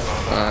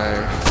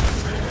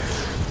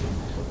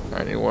 5.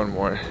 I need one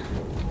more.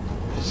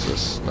 What's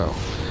this? No.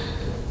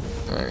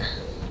 Alright.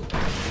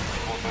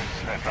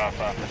 Drop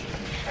off the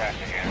shack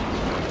again.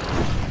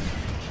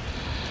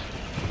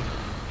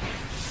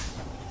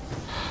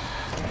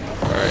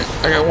 Alright,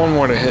 I got one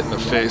more to hit in the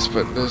face,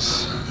 but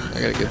this, I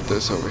gotta get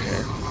this over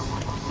here.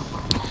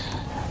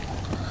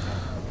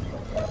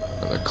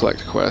 Another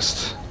collect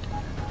quest.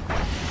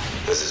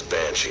 This is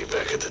Banshee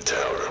back at the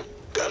tower.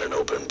 Got an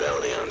open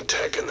bounty on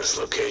tech in this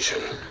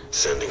location.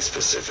 Sending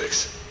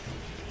specifics.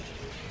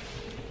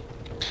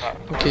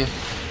 Okay.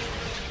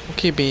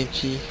 Okay,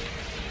 Banshee.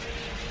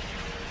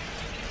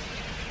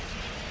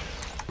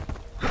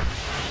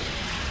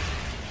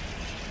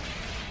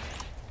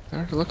 Did I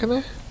have to look in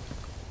there?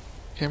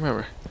 Can't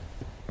remember.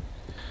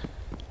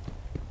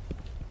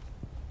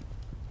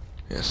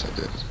 Yes, I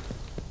did.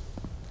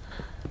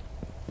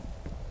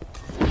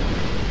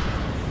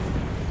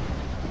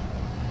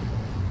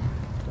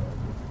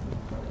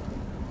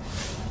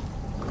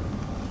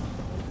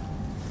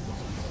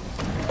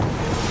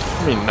 I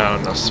mean, not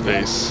enough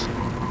space.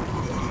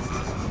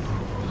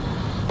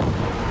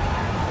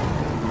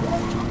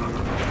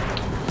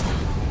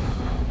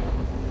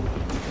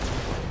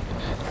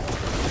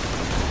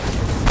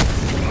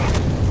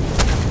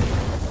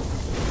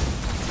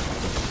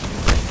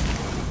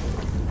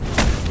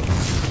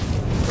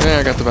 Yeah,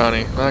 I got the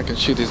bounty. Now I can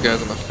shoot these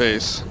guys in the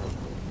face.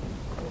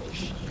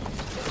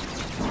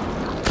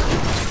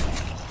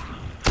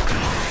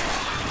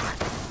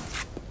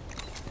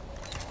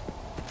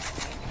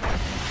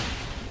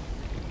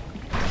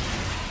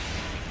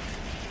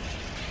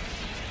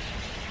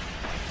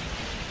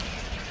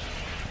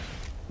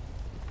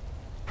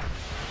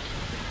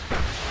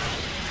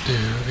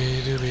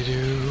 Doobie doobie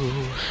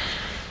doo.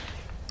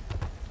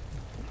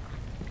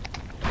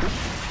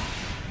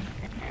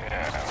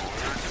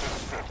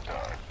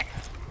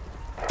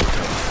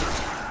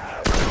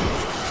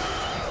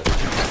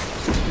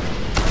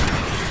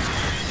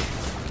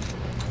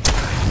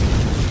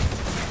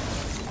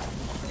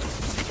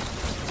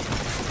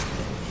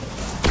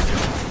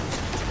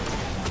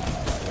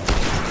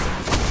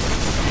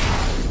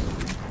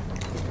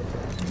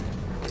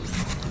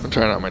 I'm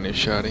trying out my new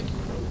shotty.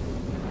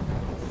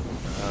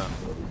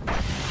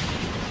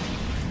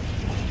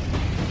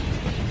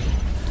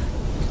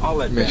 I'll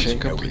let Mission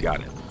Banshee know we complete.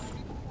 got it.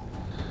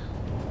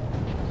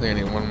 I think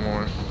I need one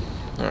more.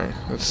 Alright,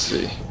 let's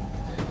see.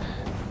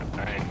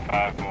 I need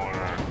 5 more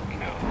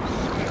kills.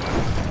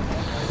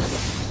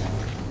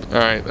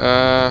 Alright,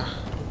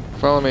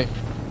 follow me.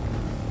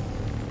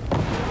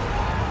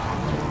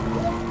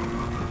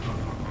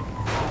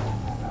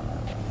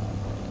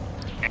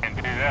 Can't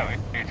do that.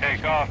 You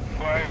take off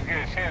before I even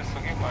get a chance to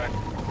get my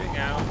thing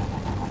out.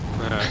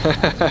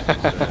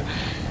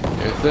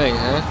 Your thing,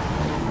 huh?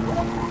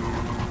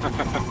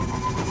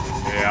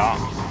 Yeah.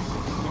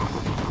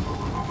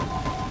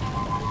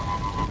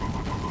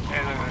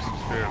 Hey, look, there's some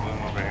spirit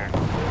bloom over here.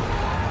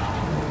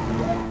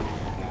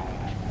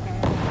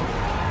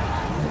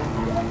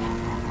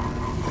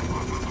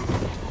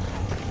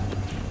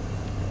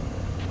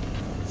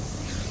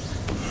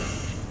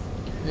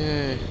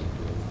 Yay.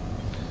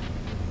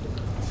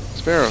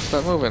 Sparrow,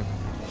 stop moving.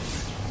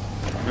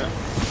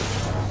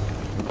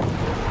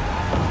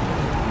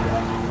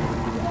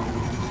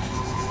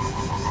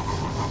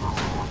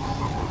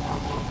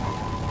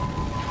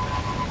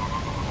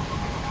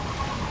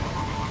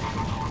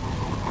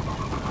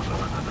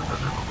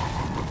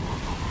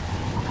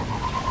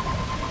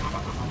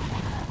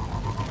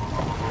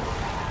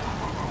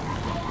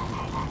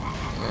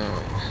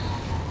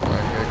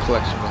 Alright, got a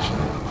collection mission.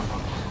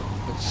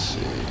 Let's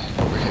see,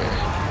 over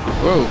here.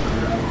 Whoa.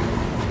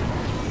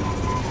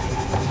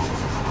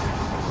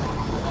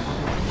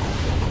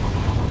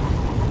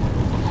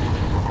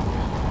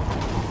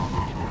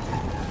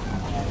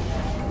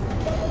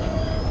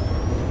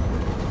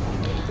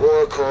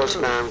 Warcore's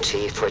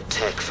bounty for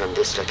tech from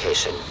this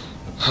location.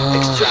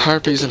 Extract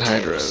Harpies the and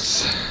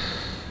details. hydras.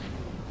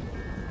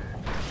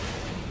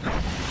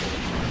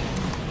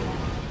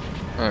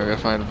 Alright, we gotta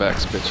find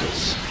Vex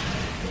bitches.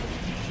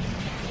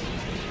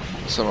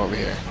 Some over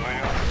here.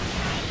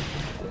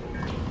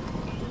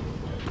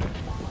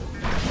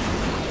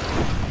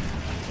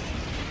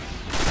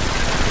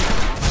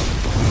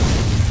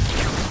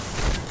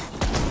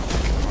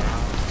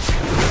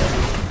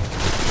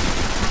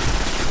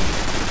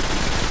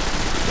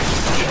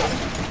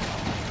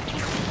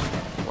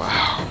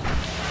 Wow.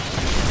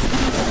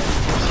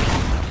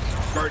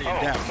 Guardian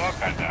down.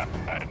 Fuck, I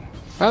died.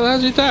 How the hell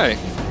did you die? I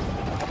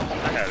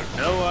have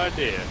no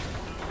idea.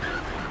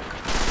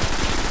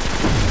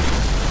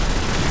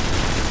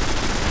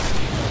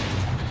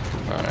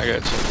 Alright, I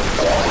gotta check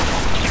that.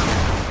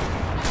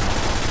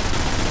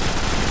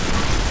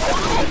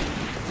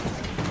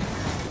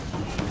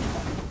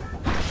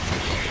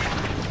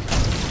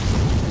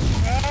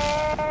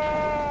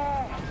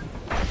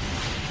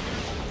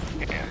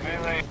 Can't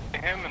melee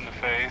him in the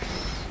face.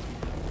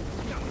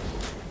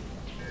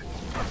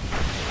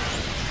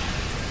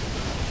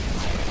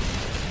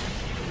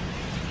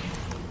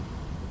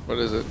 What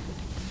is it?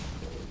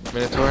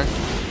 Minotaur? Alright,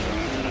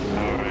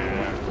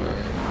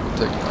 I'll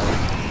take mine.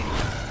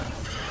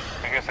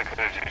 I guess I could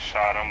have just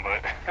shot him,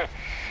 but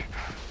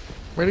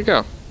Where'd he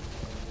go?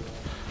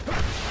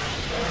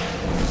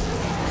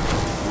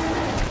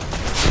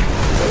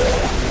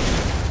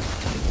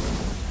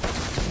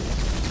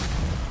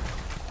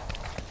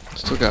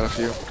 Still got a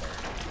few.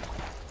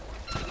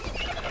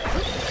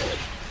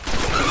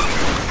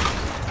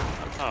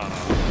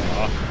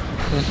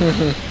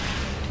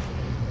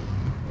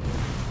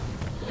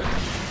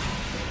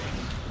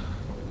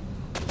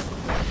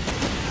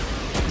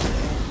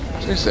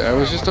 Seriously, I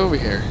was just over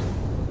here.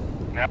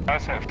 now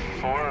it's at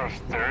 4 of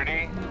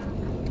 30.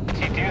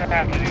 You do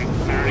have to do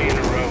 30 in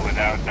a row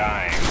without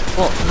dying.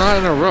 Well, not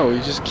in a row.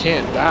 You just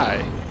can't die.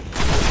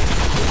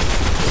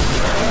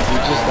 You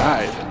just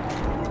died.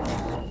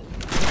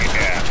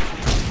 Yeah.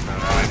 So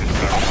now I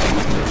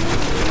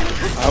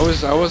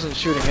just I wasn't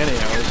shooting any.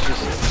 I was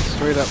just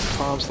straight up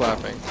palm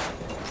slapping.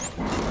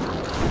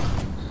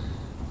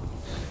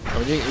 I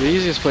mean, the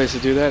easiest place to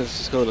do that is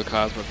just go to the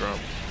Cosmodrome.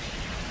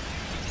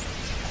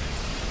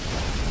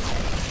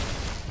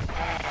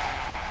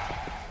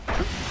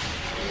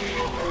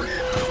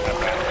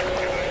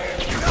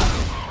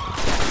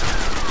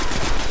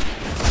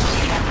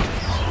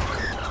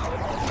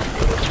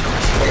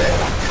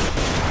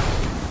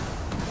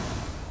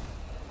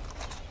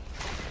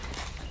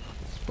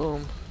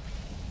 Boom.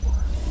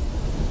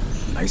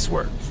 Nice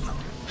work.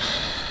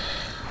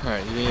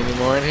 Alright, you need any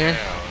more in here?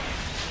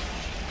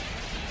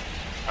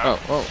 Oh,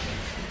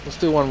 let's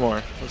do one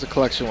more. There's a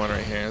collection one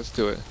right here. Let's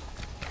do it.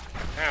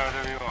 Yeah,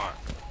 whatever you want.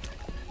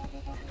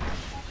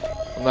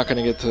 I'm not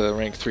gonna get to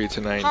rank 3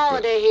 tonight. But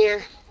Holiday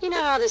here. You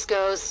know how this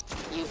goes.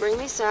 You bring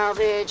me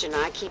salvage, and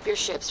I keep your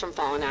ships from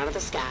falling out of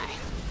the sky.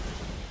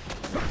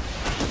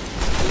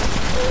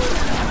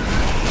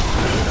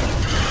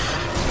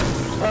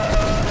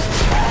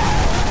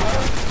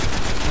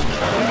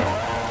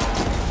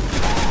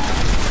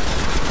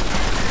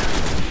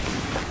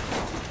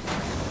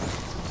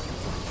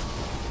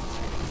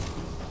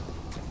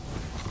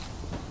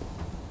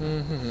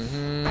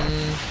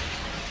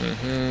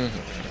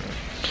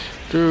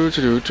 Do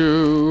do do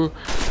do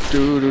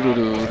do do do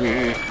do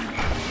do.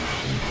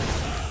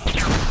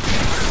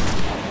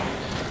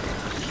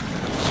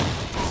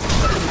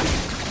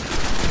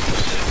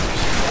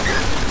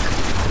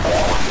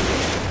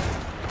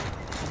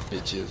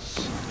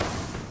 Bitches.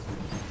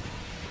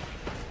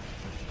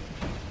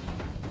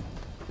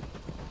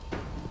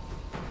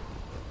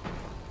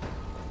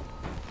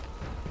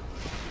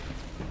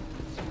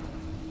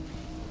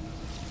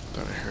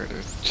 Thought I heard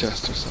a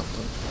chest or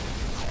something.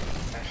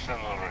 There's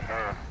some over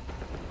here.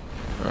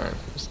 Alright,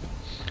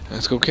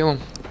 let's go kill him.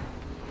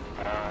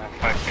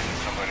 If I kill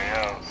somebody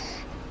else.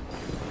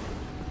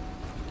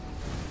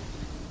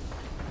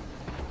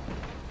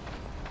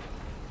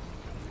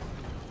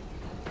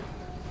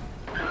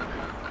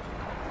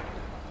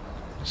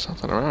 There's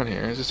something around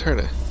here, I just heard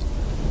it.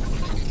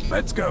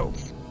 Let's go.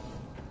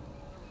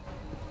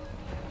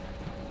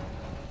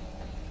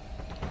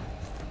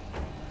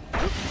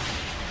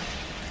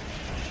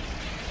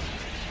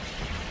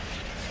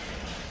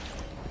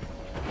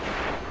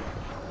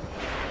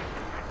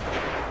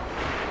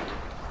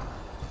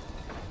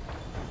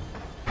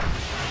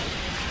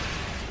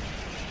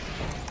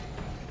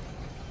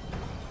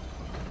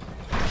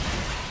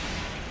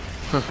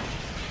 Huh.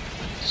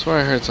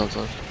 Swear I heard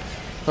something.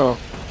 Oh.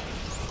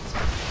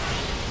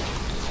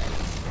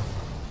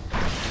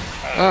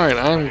 Alright,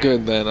 I'm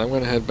good then. I'm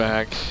gonna head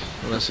back.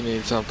 Unless you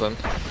need something.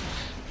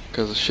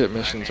 Because the shit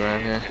missions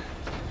around here.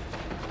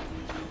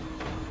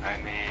 I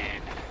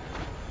need...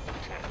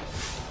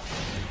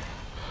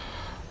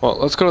 Well,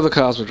 let's go to the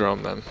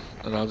Cosmodrome then,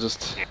 and I'll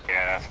just... Yeah,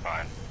 that's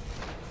fine.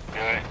 Do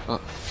it.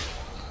 I'll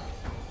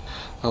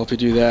help you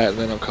do that, and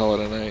then I'll call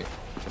it a night.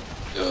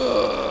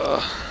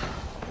 Ugh.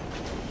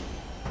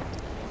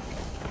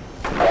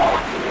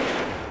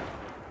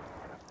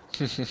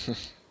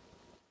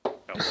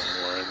 Got one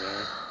more in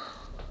there.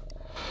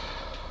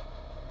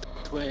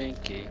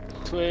 Twinkie,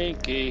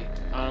 Twinkie,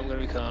 I'm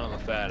gonna become a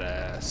fat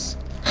ass.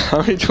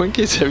 How many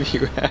Twinkies have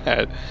you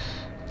had?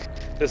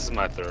 This is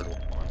my third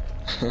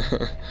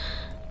one.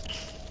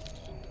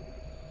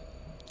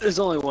 There's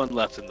only one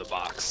left in the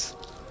box.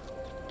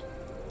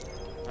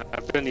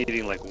 I've been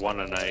eating like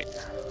one a night.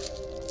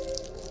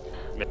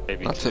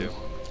 Maybe two.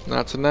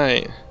 Not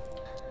tonight.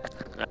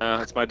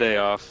 It's my day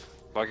off.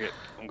 Fuck it.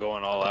 I'm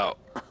going all out.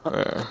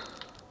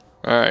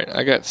 Alright,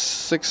 I got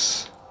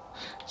six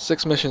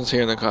missions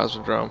here in the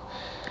Cosmodrome.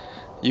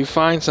 You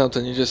find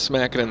something, you just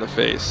smack it in the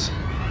face.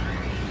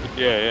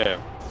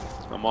 Yeah.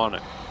 I'm on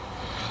it.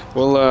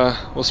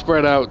 We'll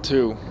spread out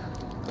too.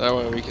 That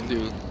way we can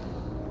do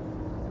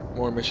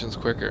more missions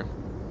quicker.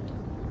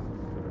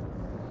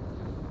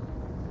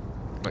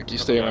 Like you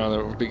stay around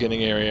the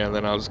beginning area and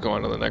then I'll just go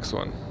on to the next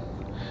one.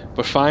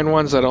 But find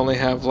ones that only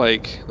have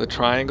like the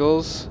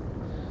triangles.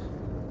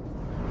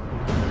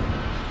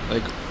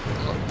 Like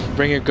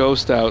bring your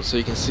ghost out so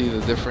you can see the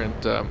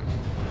different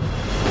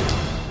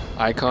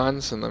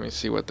icons, and let me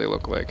see what they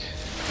look like.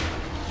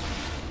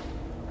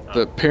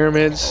 The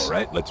pyramids. All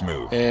right, let's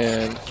move.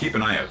 And keep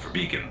an eye out for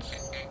beacons.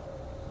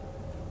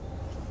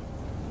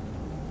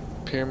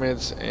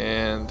 Pyramids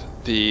and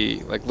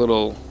the like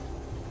little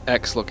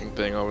X-looking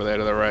thing over there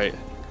to the right.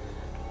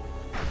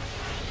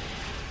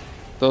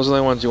 Those are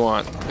the ones you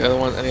want. The other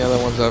ones, any other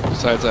ones up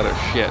besides that are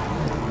shit.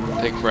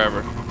 Take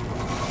forever.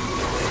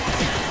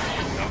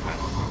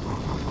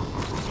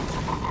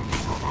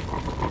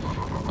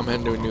 I'm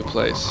heading to a new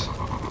place.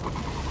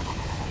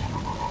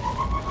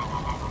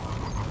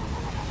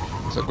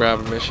 So grab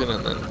a mission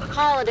and then...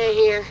 Holiday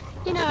here.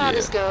 You know how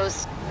this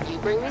goes. You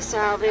bring me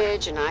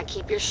salvage, and I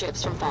keep your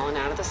ships from falling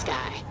out of the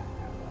sky.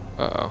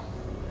 Uh-oh.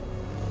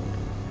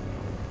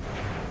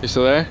 You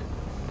still there?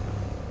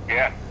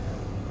 Yeah.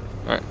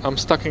 Alright, I'm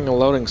stuck in a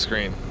loading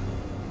screen.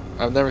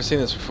 I've never seen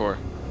this before.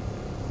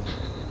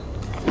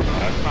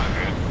 That's not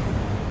good.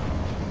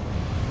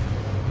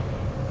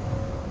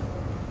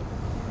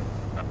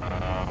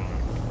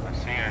 I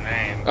see your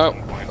name. Oh,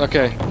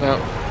 okay. No,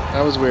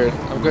 that was weird.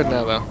 I'm good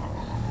now, though.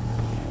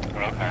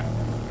 Okay.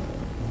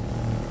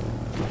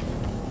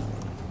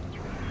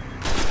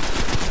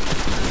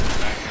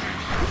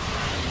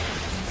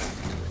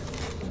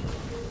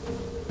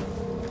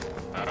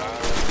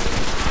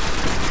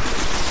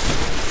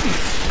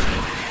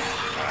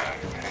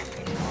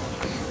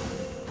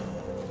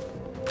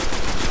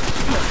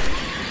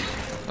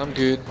 I'm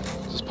good.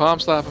 Just palm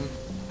slap him.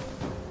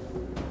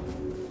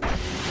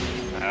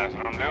 That's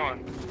what I'm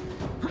doing.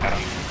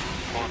 Haven't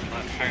pulled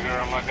the trigger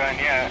on my gun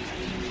yet.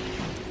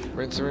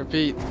 Rinse and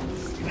repeat.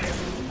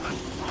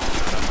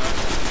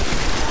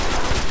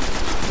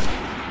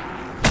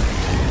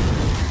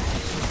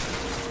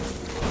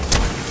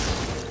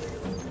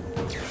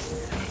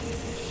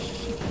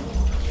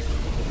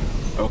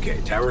 Okay,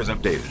 tower's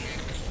updated.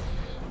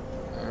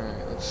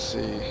 Alright, let's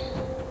see.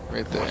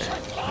 Right there.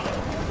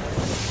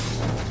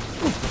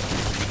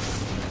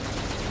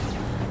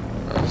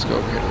 Alright, let's go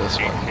over here to this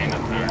one.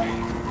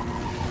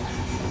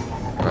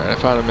 Alright, I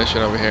found a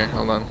mission over here.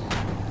 Hold on.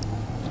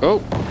 Oh!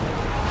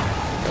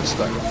 Got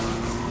stuck.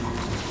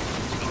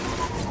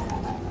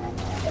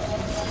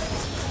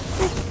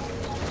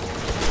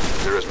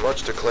 There is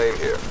much to claim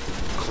here.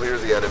 Clear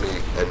the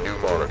enemy, and New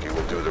Monarchy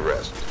will do the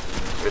rest.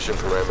 Mission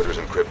parameters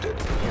encrypted.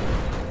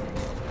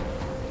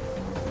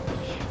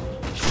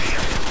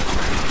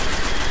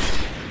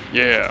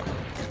 Yeah.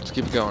 Let's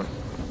keep it going.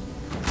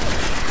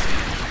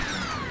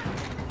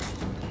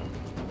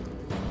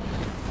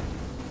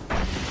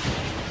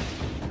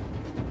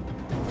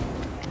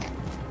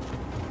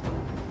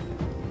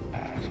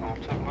 Asshole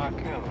took my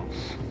kills.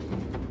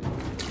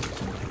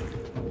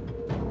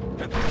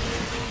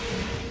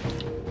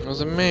 It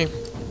wasn't me.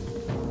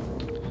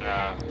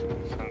 Nah,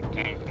 some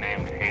dude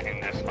named Hating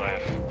This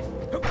Life.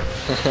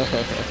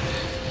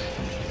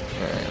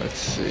 Alright, let's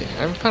see.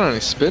 I haven't found any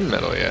spin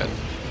metal yet.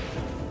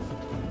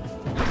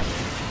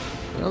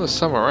 I know there's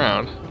some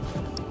around.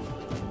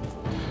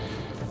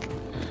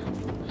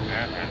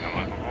 Yeah, there's no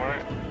looking for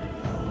it.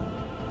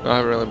 No, I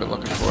haven't really been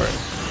looking for it.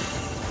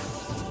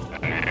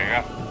 There you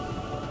go.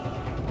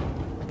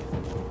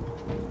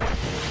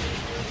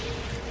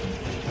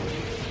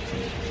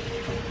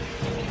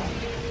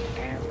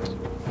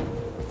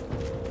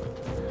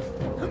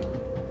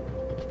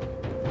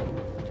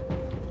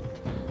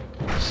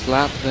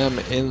 Slap them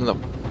in the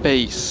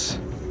face.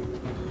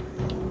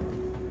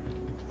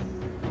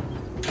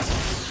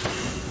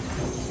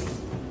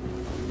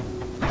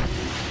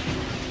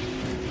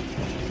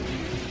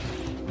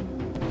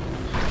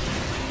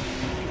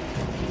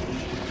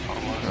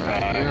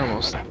 Alright, you're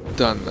almost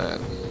done then.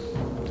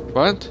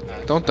 What?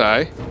 Don't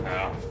die.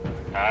 No.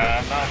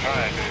 I'm not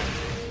trying to.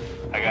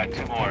 I got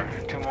two more.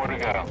 Two more to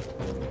go.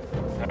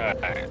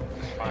 Alright,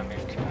 just find me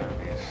 2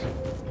 enemies.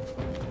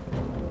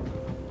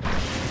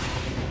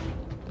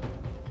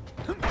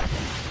 There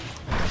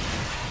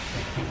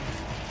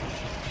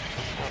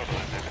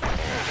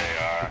they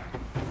are.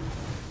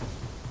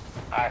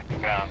 I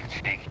found the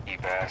cheeky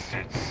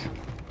bastards.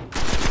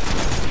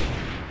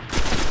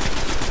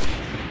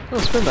 Oh,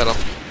 spin metal.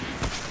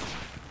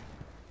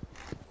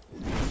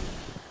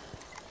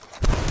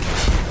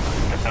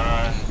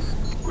 Done.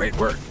 Great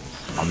work.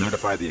 I'll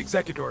notify the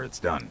executor it's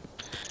done.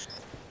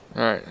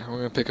 Alright, I'm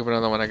gonna pick up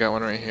another one. I got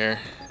one right here.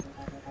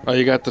 Oh,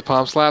 you got the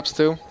palm slaps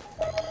too?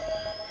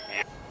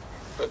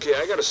 Okay,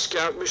 I got a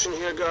scout mission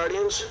here,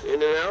 Guardians.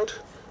 In and out.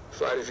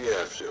 Fight if you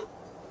have to.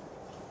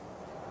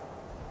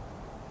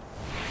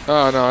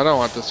 Oh no, I don't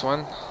want this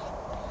one.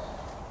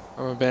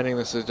 I'm abandoning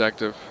this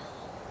objective.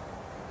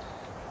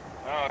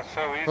 Oh, it's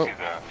so easy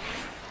though.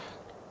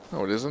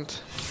 No, it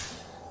isn't.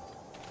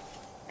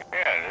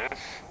 Yeah, it is.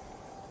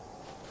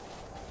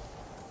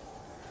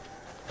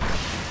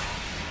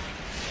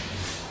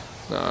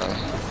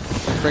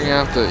 Bring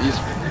out the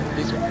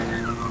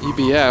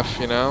EBF,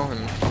 you know,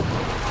 and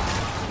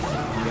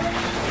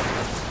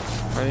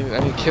I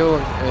need kill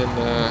and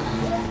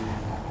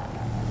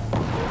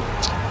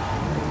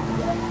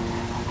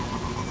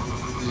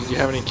did you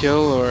have any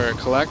kill or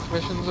collect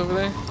missions over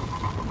there?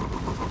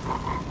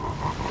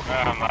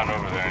 I'm not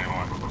over there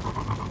anymore.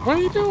 What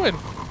are you doing?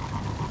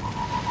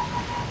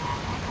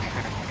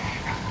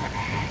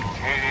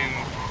 Changing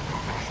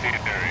the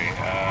scenery.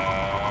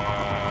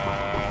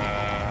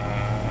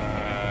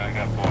 I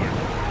got bored.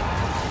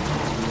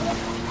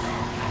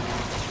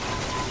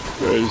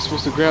 You're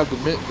supposed to grab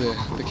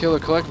the kill or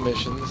collect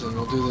missions, and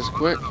we'll do this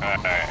quick.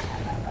 Alright.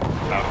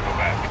 I'll go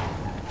back.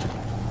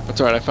 That's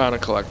alright, I found a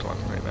collect one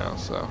right now,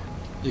 so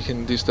you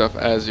can do stuff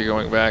as you're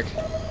going back.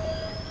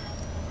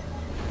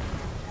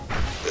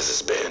 This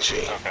is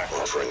Banshee,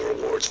 offering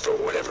rewards for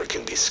whatever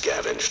can be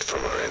scavenged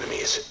from our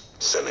enemies.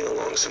 Sending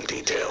along some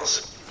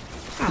details.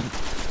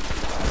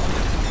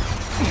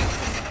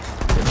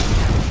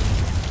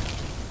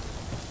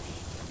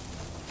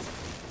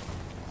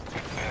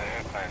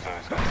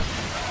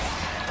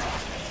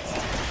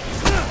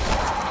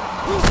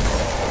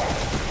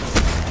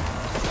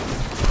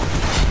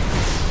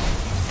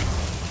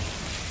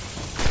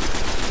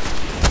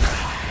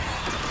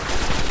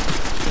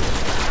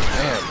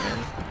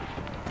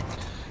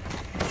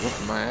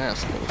 My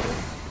ass a little bit.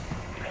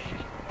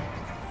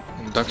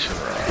 Induction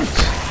rods.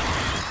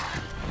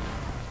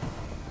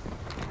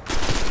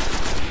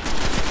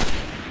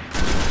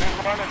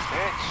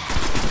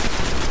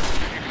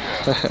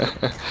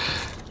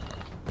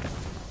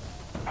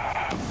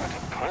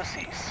 Fucking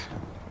pussies.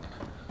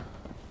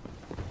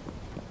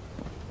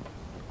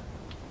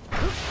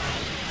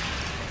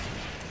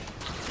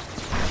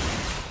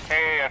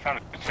 Hey, I found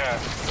a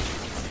chest.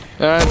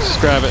 Just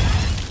grab it.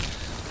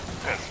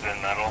 That's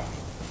spin metal.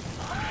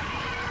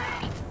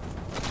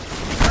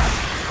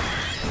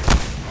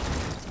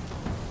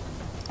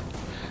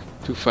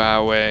 Too far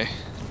away.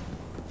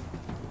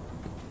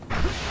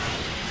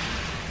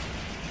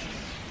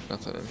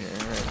 Nothing in here,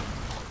 alright.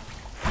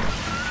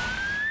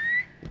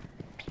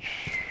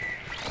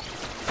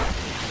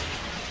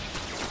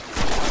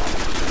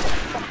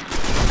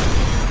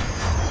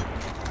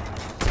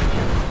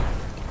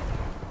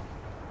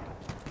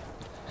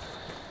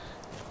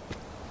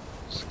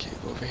 There's a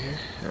cave over here.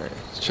 Alright,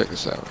 let's check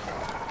this out.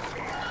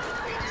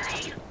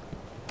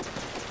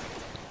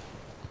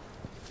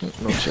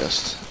 No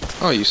chest.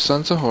 Oh, you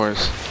sons of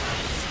whores.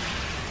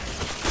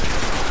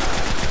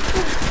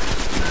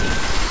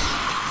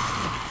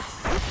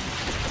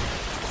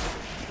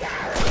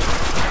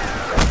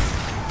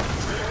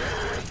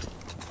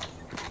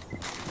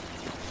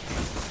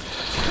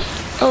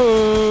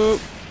 Oh!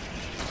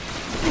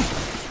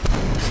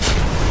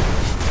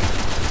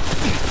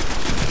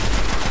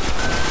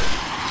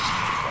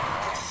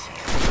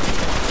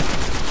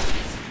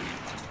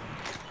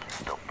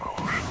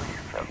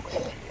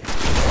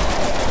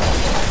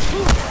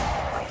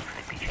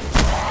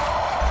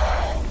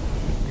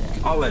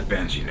 I'll let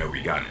Banshee know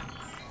we got him.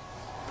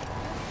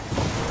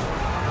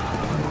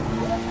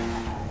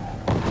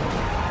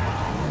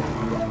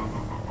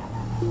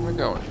 Where am I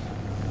going?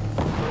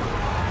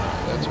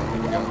 That's where I'm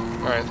gonna go.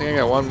 Alright, I think I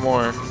got one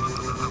more.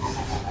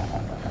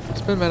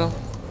 Spin metal.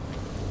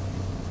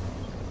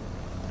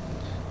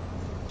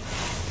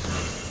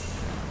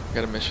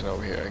 Got a mission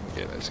over here I can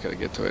get. I just gotta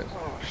get to it.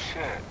 Oh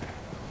shit.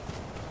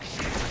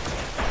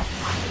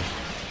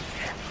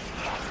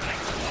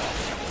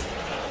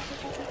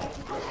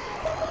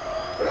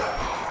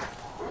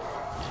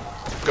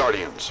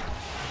 Guardians,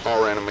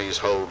 our enemies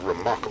hold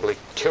remarkably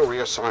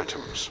curious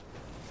items.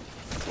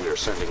 We are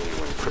sending you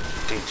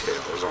encrypted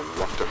details on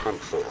what to hunt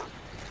for.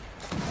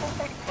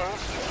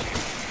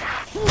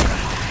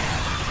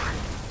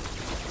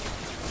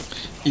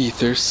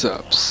 Ether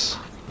subs.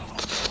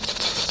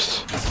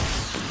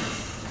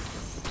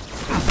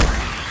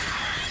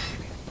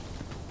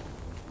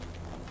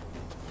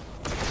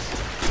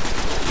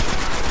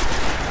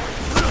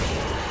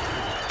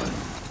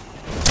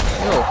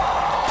 Yo,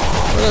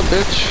 what up,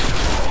 bitch?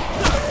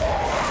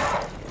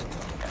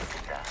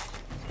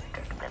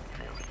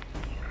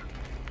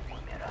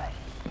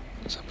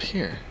 What's up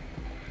here?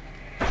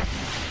 There's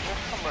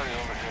somebody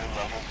over here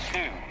level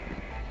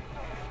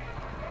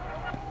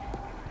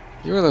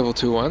 2. You were level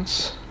 2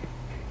 once.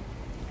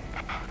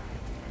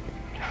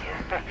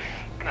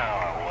 No,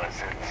 I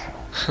wasn't.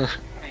 What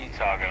are you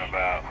talking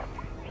about?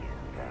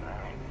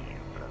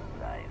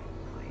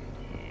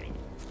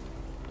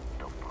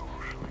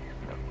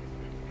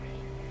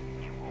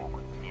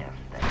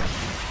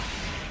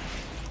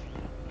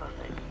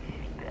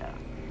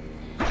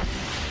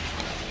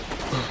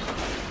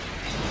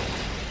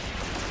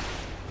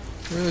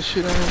 You really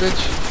shoot on me,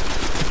 bitch?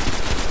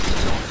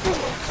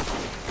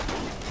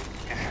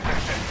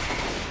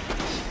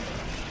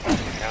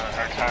 He's having a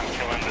hard time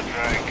killing the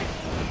drag.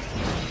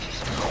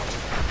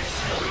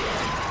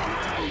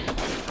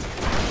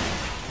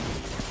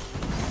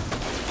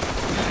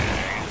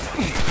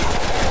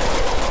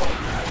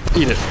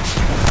 Eat it.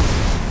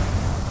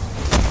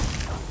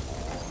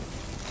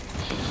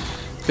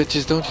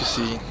 Bitches, don't you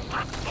see?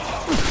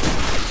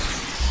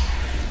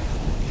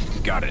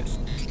 Got it.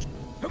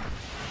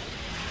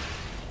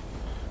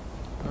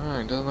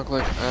 Alright, doesn't look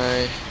like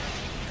I...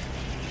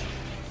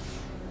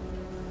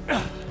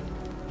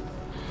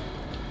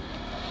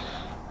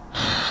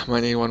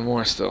 Might need one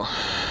more still.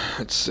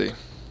 Let's see.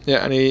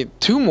 Yeah, I need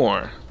 2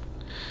 more.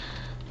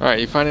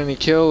 Alright, you find any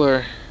kill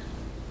or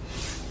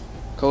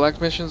collect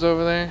missions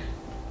over there?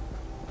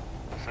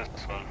 What's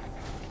this one?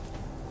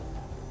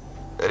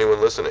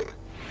 Anyone listening?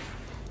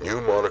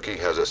 New Monarchy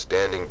has a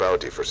standing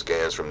bounty for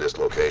scans from this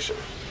location.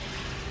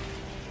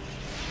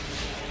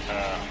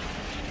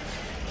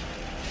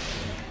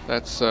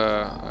 That's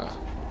not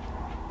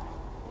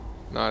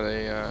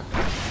a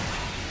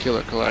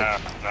killer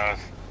collect. No,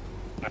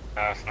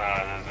 it's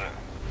not, is it?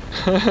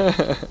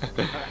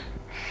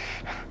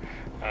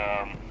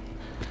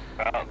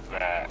 About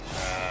that.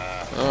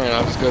 Alright,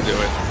 I'll just go do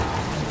it.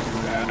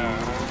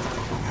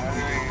 How do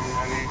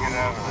you get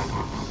out of it?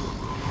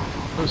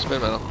 Oh,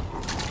 spin metal.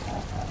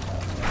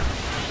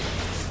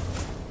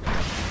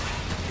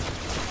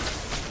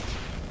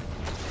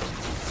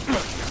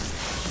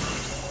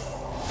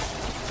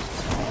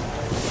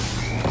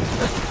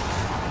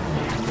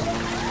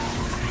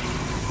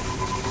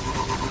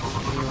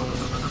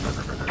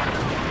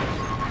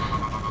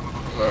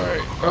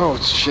 Alright. Oh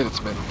shit,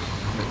 it's midnight.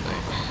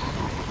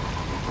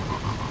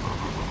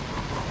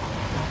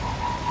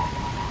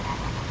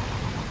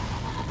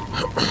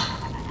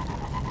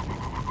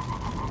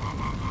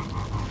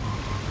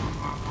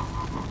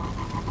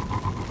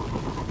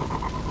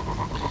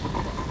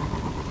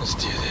 Let's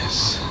do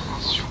this.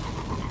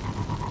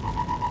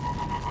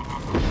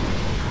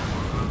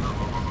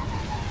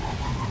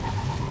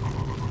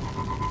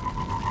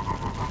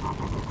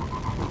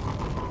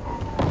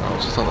 Oh,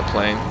 it's just on the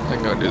plane. I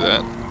can go do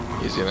that.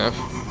 Easy enough.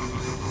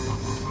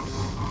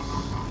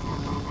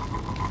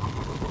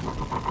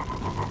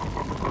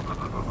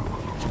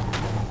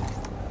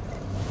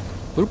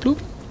 Bloop bloop.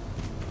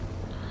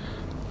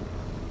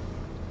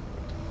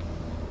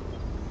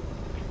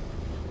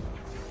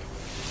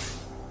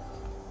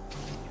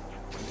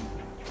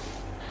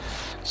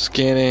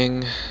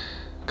 Scanning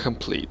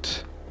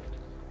complete.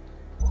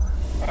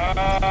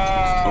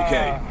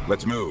 Okay,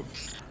 let's move.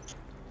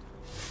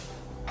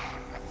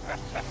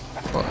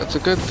 Well, it's a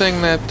good thing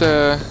that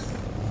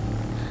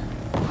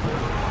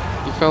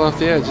you fell off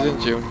the edge,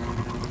 didn't you?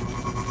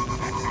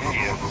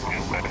 Yes,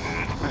 I did.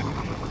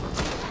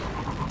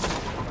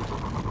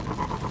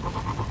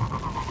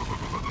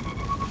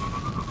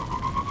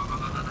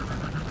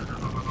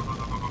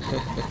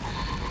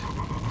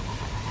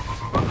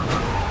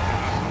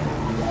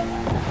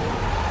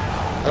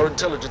 Our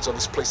intelligence on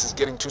this place is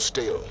getting too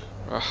stale.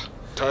 Ugh.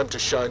 Time to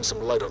shine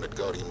some light on it,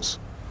 Guardians.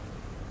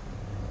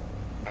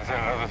 Is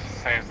that the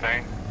same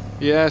thing?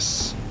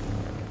 Yes.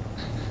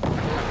 I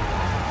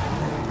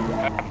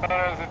thought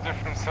it was a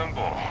different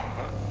symbol.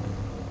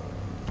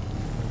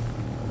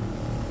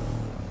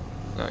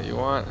 No, you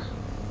want?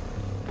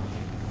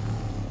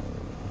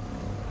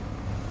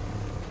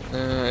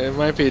 It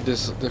might be a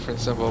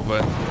different symbol,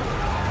 but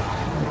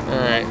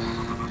alright.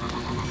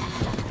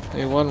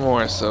 Need one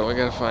more, so we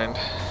gotta find.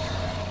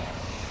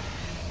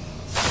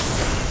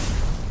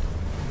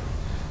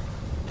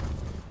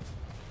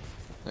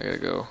 I gotta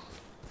go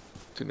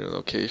to a new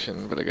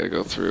location, but I gotta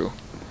go through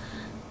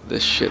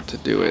this shit to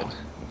do it.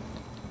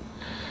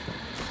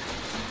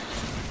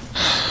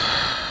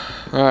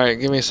 Alright,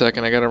 give me a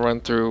second. I gotta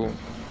run through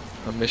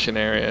a mission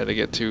area to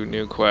get to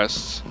new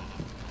quests.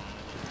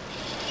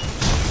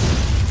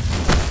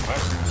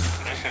 What?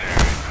 Mission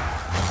area?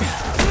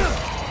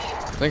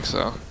 I think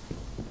so.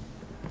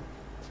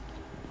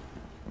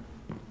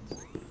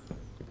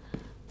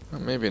 Or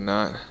maybe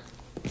not.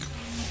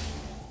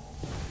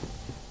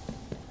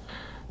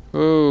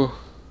 Ooh,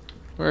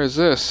 where is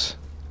this?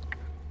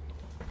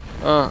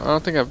 Oh, I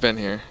don't think I've been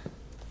here.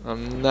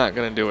 I'm not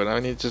gonna do it. I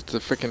need just to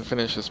frickin'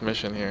 finish this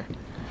mission here.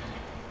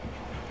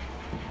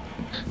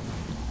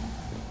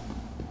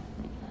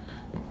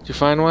 Did you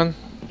find one?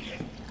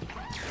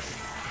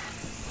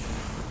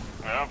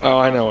 No, Oh,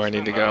 I know where I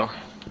need to go.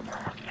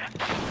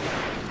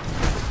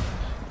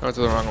 I went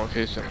to the wrong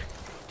location.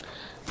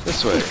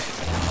 This way.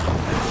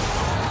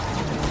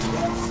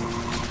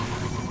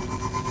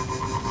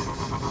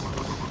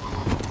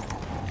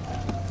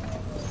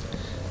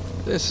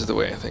 This is the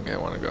way I think I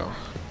want to go.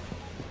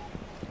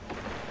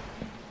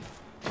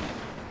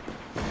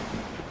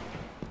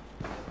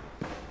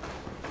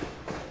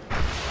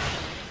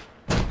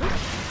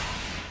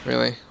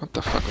 Really? What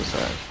the fuck was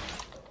that?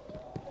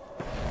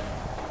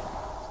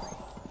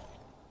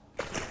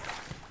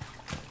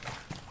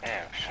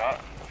 Damn, shot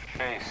in the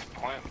face,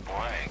 point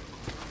blank.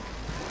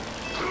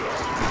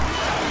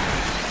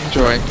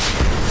 Enjoy.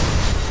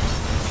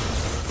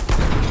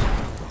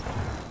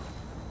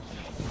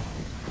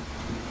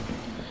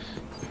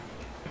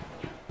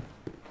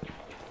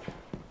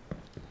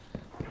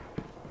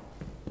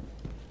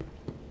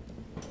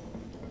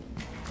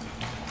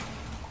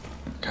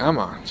 Come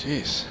on,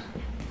 jeez.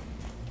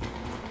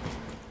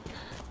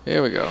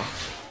 Here we go.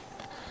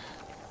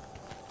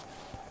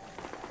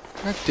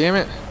 God damn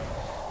it.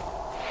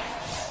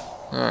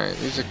 Alright,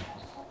 these are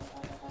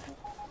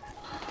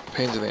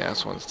pains in the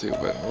ass ones too,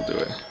 but we'll do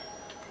it.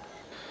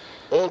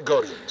 All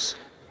Guardians,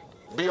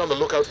 be on the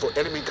lookout for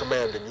enemy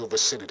command in your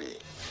vicinity.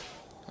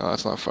 Oh,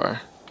 that's not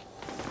far.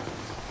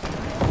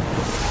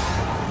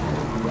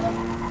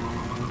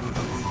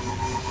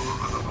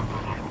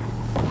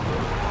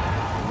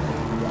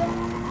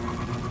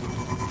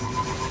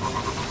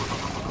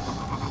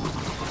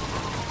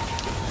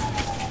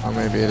 Or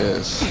maybe it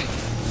is.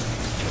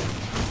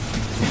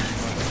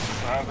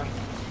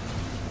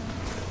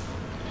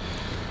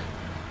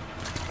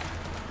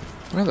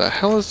 Where the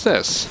hell is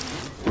this?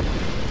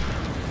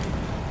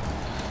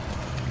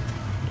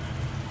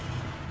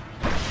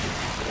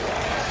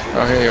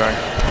 Oh, here you are.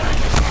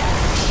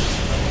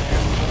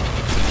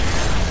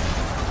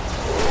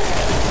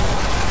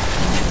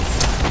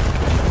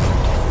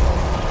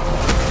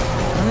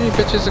 How many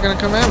bitches are gonna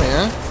come at me,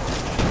 huh?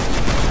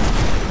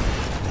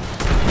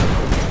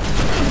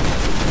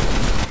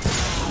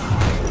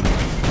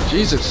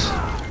 Jesus.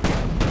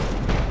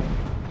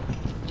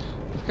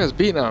 This guy's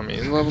beating on me.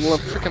 He's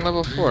freaking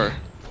level 4.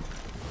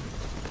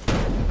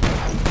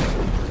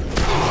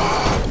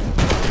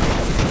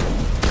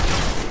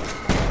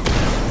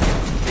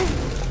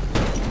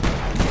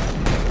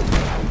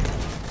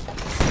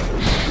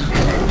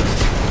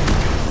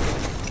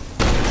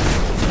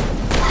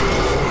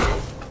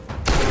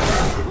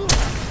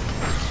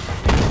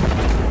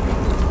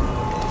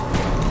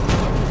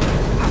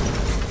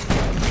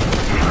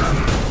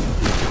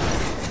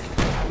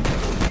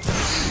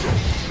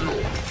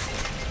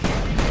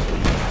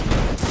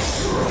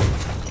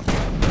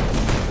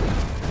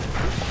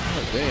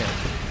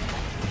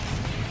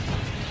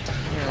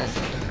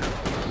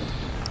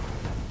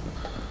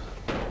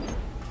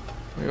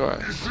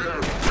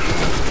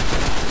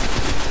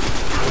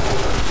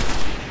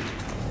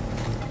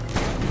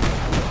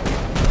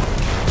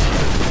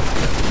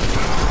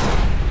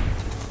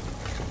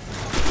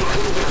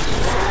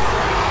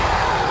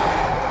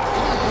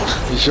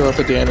 You show up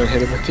at the end and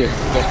hit him with your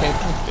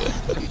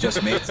thing. You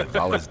just made some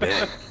fellas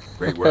dead.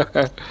 Great work.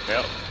 Yep.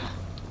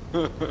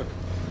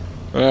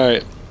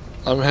 Alright,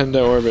 I'm heading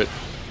to orbit.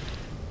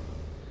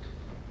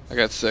 I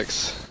got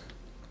 6.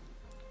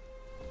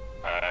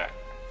 Alright.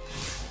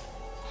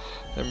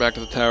 Then back to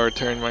the tower,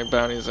 turn my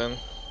bounties in.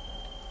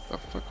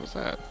 What the fuck was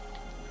that?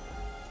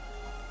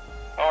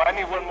 Oh, I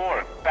need one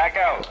more. Back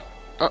out.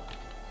 Oh.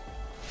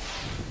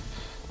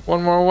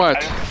 One more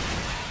what?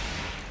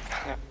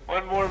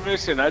 One more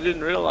mission. I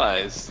didn't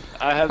realize.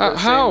 I have the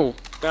how? same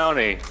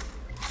bounty.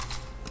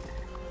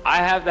 I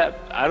have that.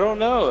 I don't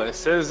know. It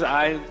says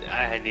I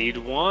need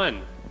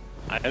one.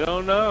 I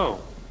don't know.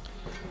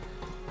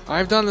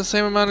 I've done the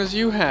same amount as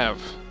you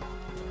have.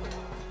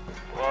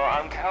 Well,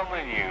 I'm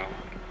telling you.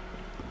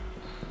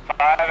 5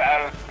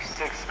 out of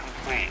 6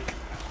 complete.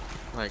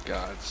 My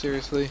God,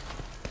 seriously?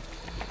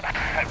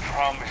 I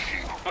promise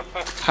you.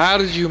 How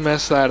did you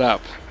mess that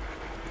up?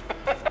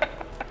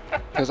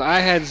 Because I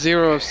had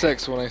 0 of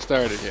 6 when I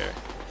started here.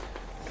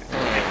 Me too.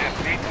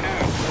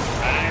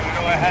 I didn't even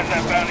know I had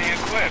that bounty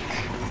equipped.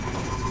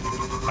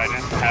 I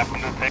just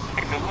happened to take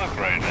a look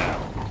right now.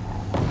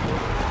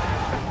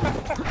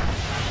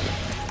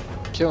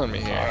 Killing me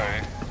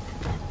here.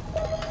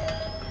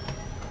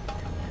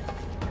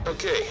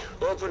 Okay,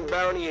 open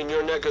bounty in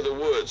your neck of the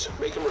woods.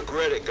 Make him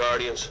regret it,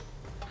 Guardians.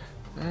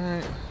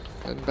 Alright,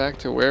 heading back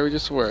to where we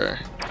just were.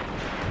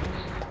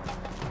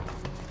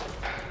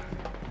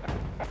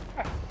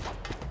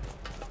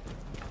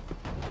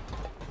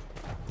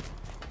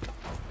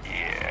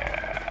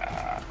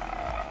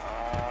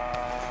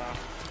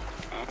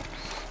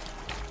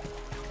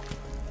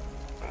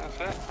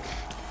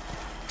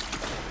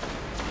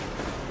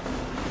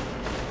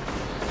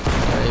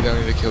 You don't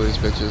need to kill these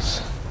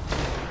bitches.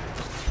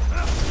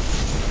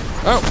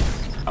 Oh!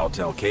 I'll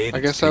tell Cade. I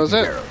guess that was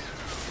it.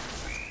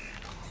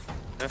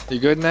 You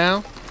good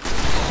now?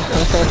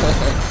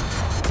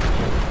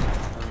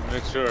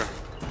 Make sure.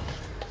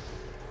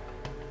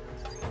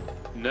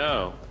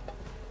 No.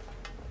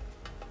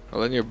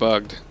 Well, then you're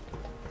bugged.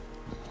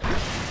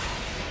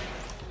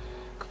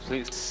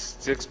 Complete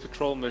 6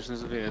 patrol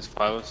missions of Venus,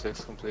 5 of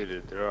 6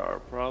 completed. There are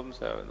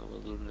problems out in the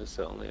wilderness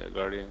that only a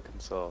Guardian can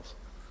solve.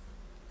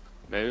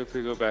 Maybe if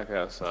we go back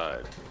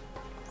outside.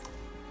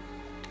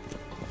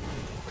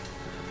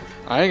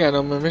 I ain't got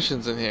no more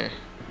missions in here.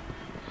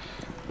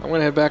 I'm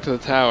gonna head back to the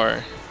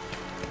tower.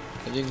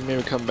 And you can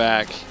maybe come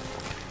back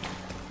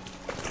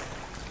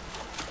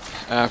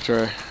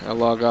after I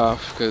log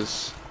off,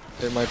 because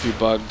it might be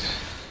bugged.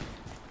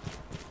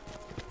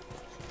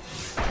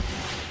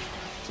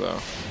 So.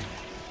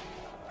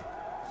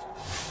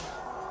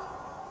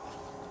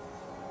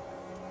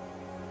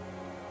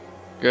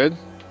 Good?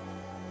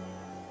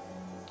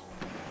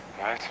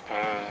 I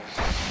suppose.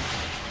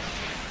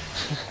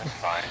 That's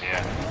fine,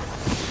 yeah.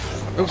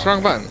 Oops,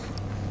 wrong button.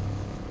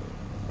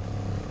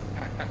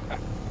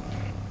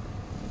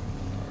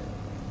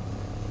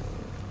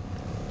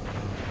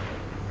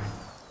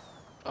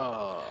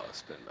 Oh,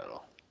 spin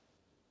metal.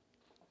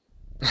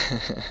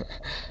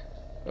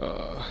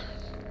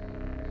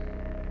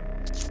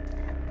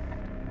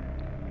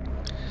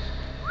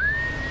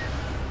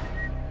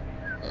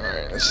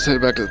 Alright, let's just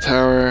head back to the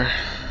tower.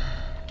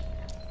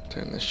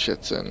 Turn this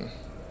shits in.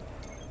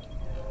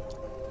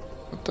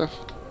 What the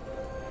f...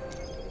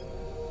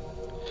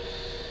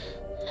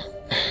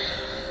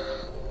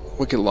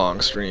 Wicked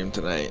long stream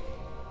tonight.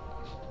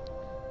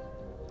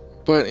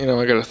 But, you know,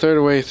 I got a third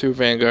away through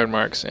Vanguard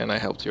Marks, and I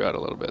helped you out a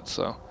little bit,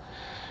 so...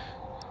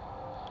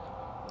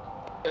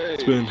 Hey.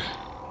 It's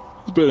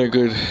been a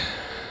good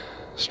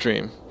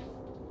stream.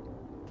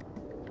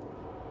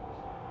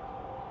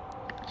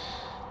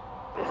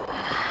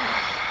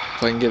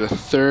 If I can get a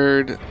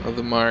third of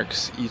the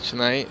marks each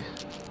night,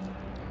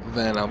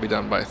 then I'll be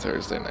done by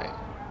Thursday night.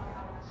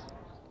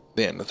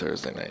 The end of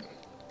Thursday night.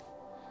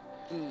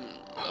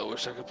 I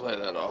wish I could play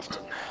that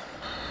often.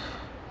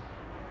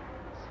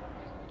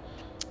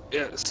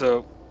 Yeah,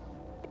 so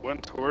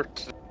went to work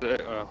today.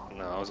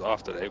 No, I was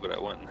off today, but I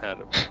went and had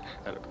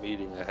a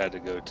meeting I had to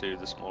go to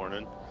this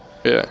morning.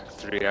 Yeah.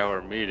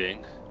 3-hour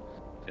meeting.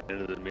 At the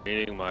end of the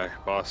meeting, my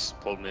boss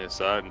pulled me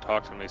aside and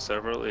talked to me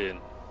separately,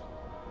 and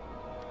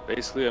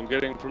basically I'm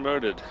getting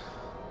promoted.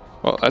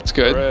 Well, that's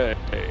good. Hooray.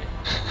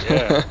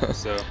 Yeah,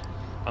 so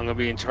I'm gonna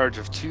be in charge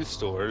of 2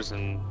 stores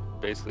and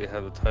basically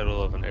have the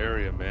title of an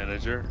area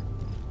manager.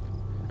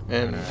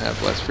 And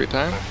have less free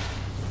time?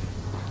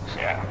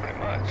 Yeah, pretty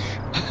much.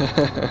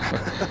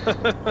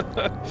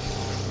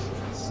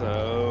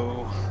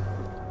 So...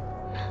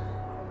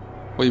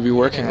 Will you be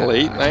working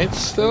late nights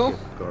still?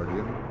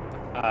 Guardian.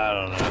 I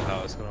don't know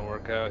how it's gonna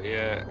work out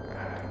yet.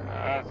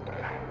 I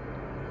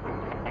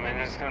mean,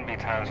 there's gonna be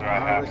times where I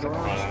have to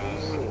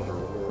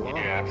close.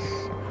 Yes,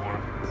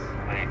 work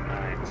late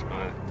nights,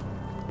 but...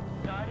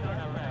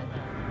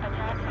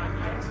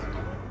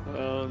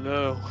 Oh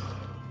no.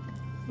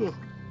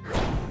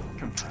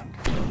 I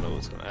don't know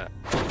what's gonna happen.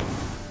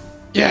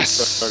 Yes!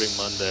 Starting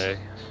Monday.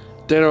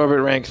 Dead Orbit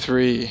rank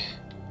 3.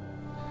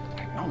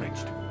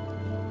 Acknowledged. I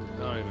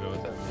don't even know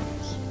what that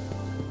means.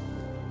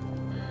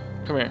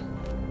 Come here.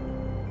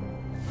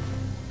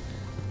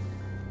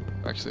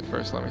 Actually,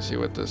 first let me see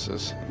what this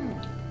is.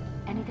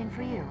 Anything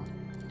for you?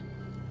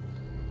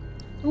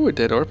 Ooh, a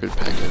Dead Orbit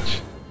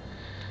package.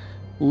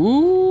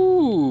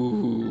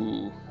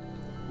 Ooh!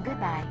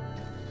 Goodbye.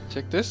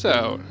 Check this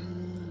out.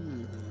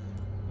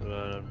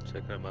 I'm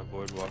checking out my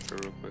Void Walker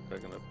real quick. I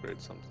can upgrade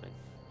something.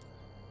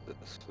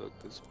 This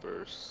focus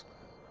burst.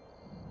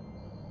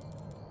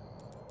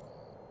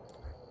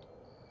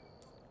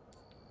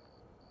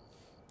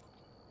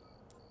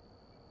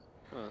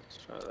 Oh, let's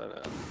try that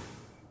out.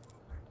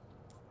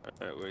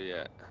 Alright, where you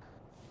at?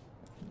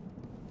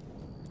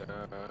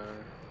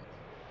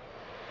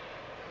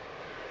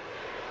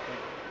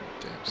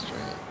 Damn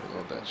straight.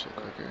 Load that shit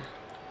quicker.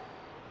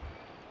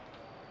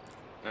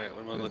 Alright,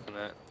 what am I looking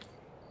at?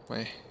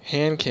 My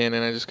hand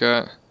cannon I just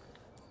got.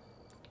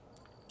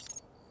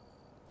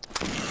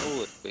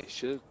 Holy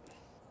shit.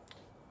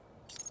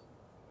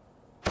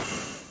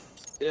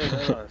 Yeah,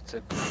 that'll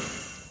tickle.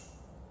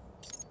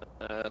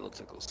 That'll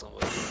tickle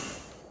somebody.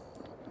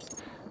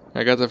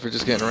 I got that for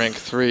just getting rank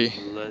 3.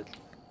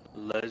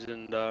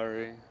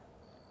 Legendary.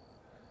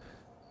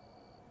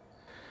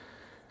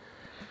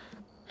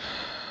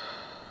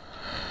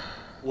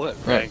 What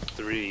rank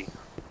 3?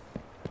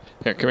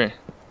 Here, come here.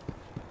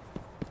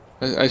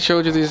 I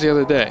showed you these the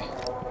other day.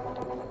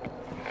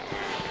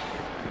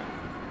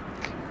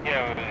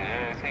 Yeah, but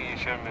I think you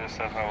showed me the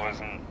stuff I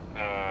wasn't,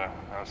 I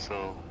was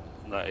still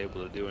not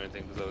able to do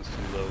anything because I was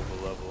too low of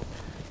a level.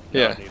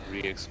 Yeah. I need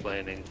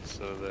re-explaining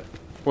so that...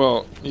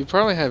 Well, you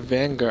probably have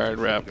Vanguard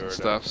rep and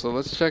stuff, so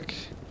let's check.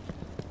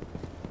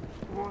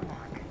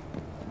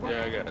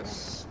 Yeah, I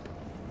guess.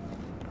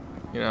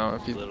 You know,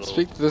 if you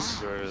speak to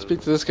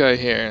this guy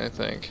here, I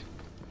think.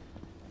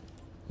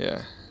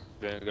 Yeah.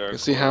 Vanguard. You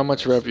see how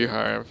much rep you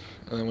have,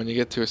 and then when you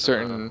get to a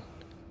certain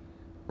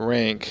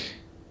rank.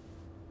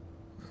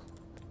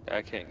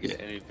 I can't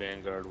get any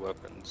Vanguard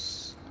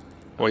weapons.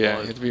 Well, yeah,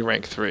 you have to be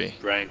rank 3.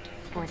 Yeah,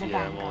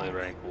 I'm only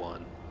rank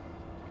 1.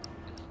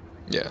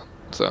 Yeah,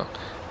 so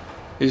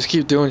you just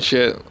keep doing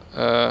shit.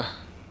 Like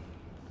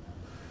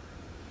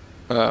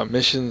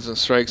missions and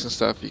strikes and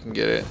stuff, you can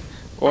get it.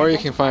 Or you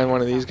can find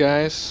one of these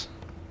guys.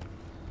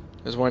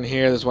 There's one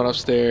here, there's one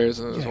upstairs,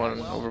 and there's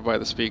one over by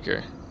the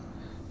speaker.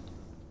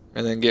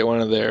 And then get one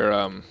of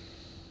their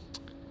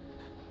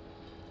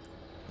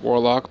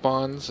warlock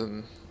bonds,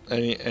 and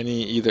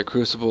any either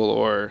crucible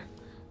or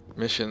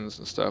missions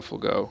and stuff will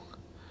go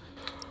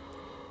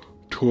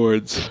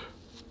towards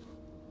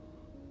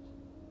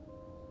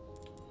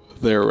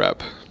their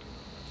rep.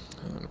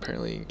 And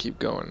apparently you can keep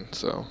going,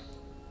 so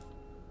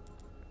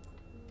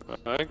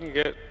I can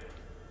get.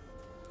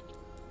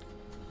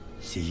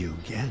 See you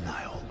again,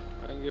 I hope.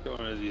 I can get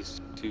one of these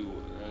two.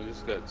 I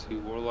just got 2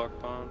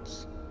 warlock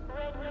bonds.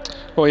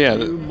 well, yeah, I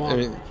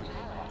mean,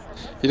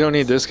 you don't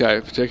need this guy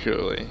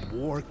particularly,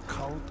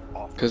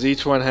 because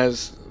each one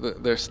has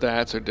their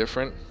stats are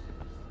different.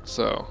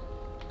 So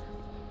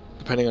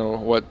depending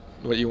on what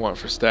you want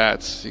for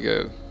stats, you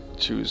gotta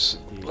choose.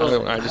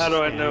 Well, how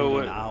do I know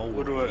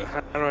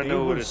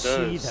what it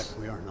does?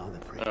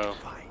 Oh.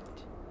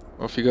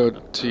 Well, if you go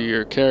to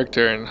your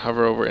character and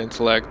hover over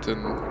intellect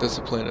and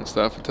discipline and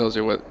stuff, it tells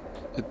you what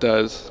it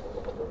does.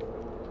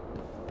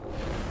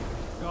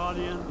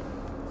 Guardian,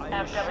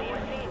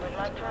 FWC would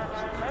like to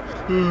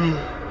remind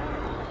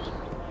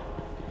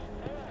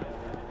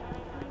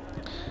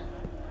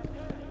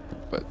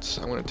But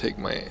I'm gonna take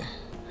my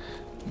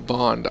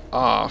bond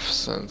off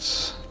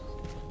since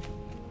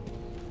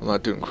I'm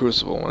not doing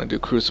Crucible. When I do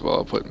Crucible,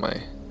 I'll put my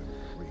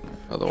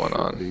other one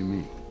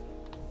on.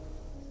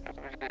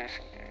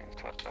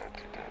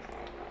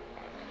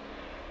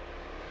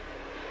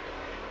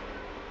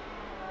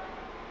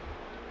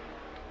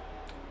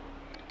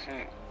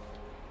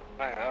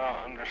 I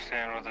don't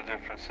understand what the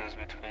difference is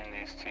between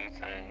these 2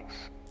 things.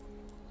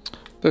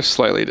 They're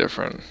slightly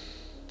different.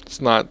 It's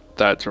not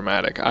that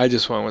dramatic. I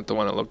just went with the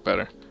one that looked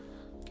better.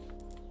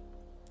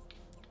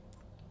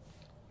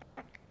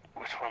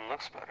 Which one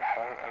looks better?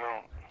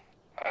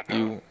 I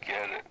don't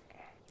get it.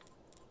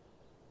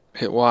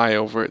 Hit Y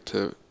over it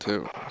to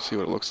see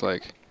what it looks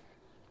like.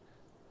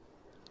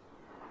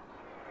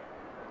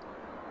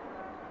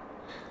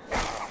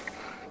 Oh,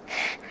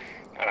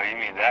 you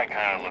mean that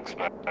kind of looks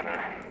better?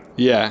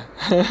 Yeah.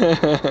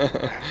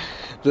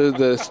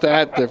 the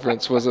stat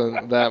difference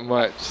wasn't that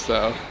much,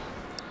 so.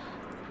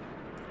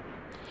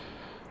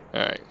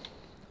 Alright.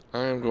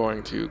 I'm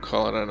going to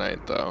call it a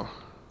night though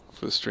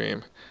for the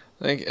stream.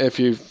 I think if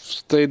you've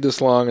stayed this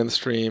long in the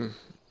stream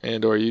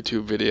and or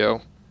YouTube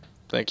video,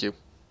 thank you.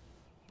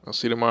 I'll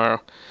see you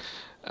tomorrow.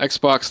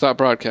 Xbox stop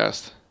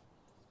broadcast.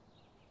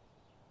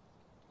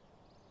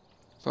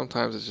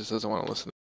 Sometimes it just doesn't want to listen.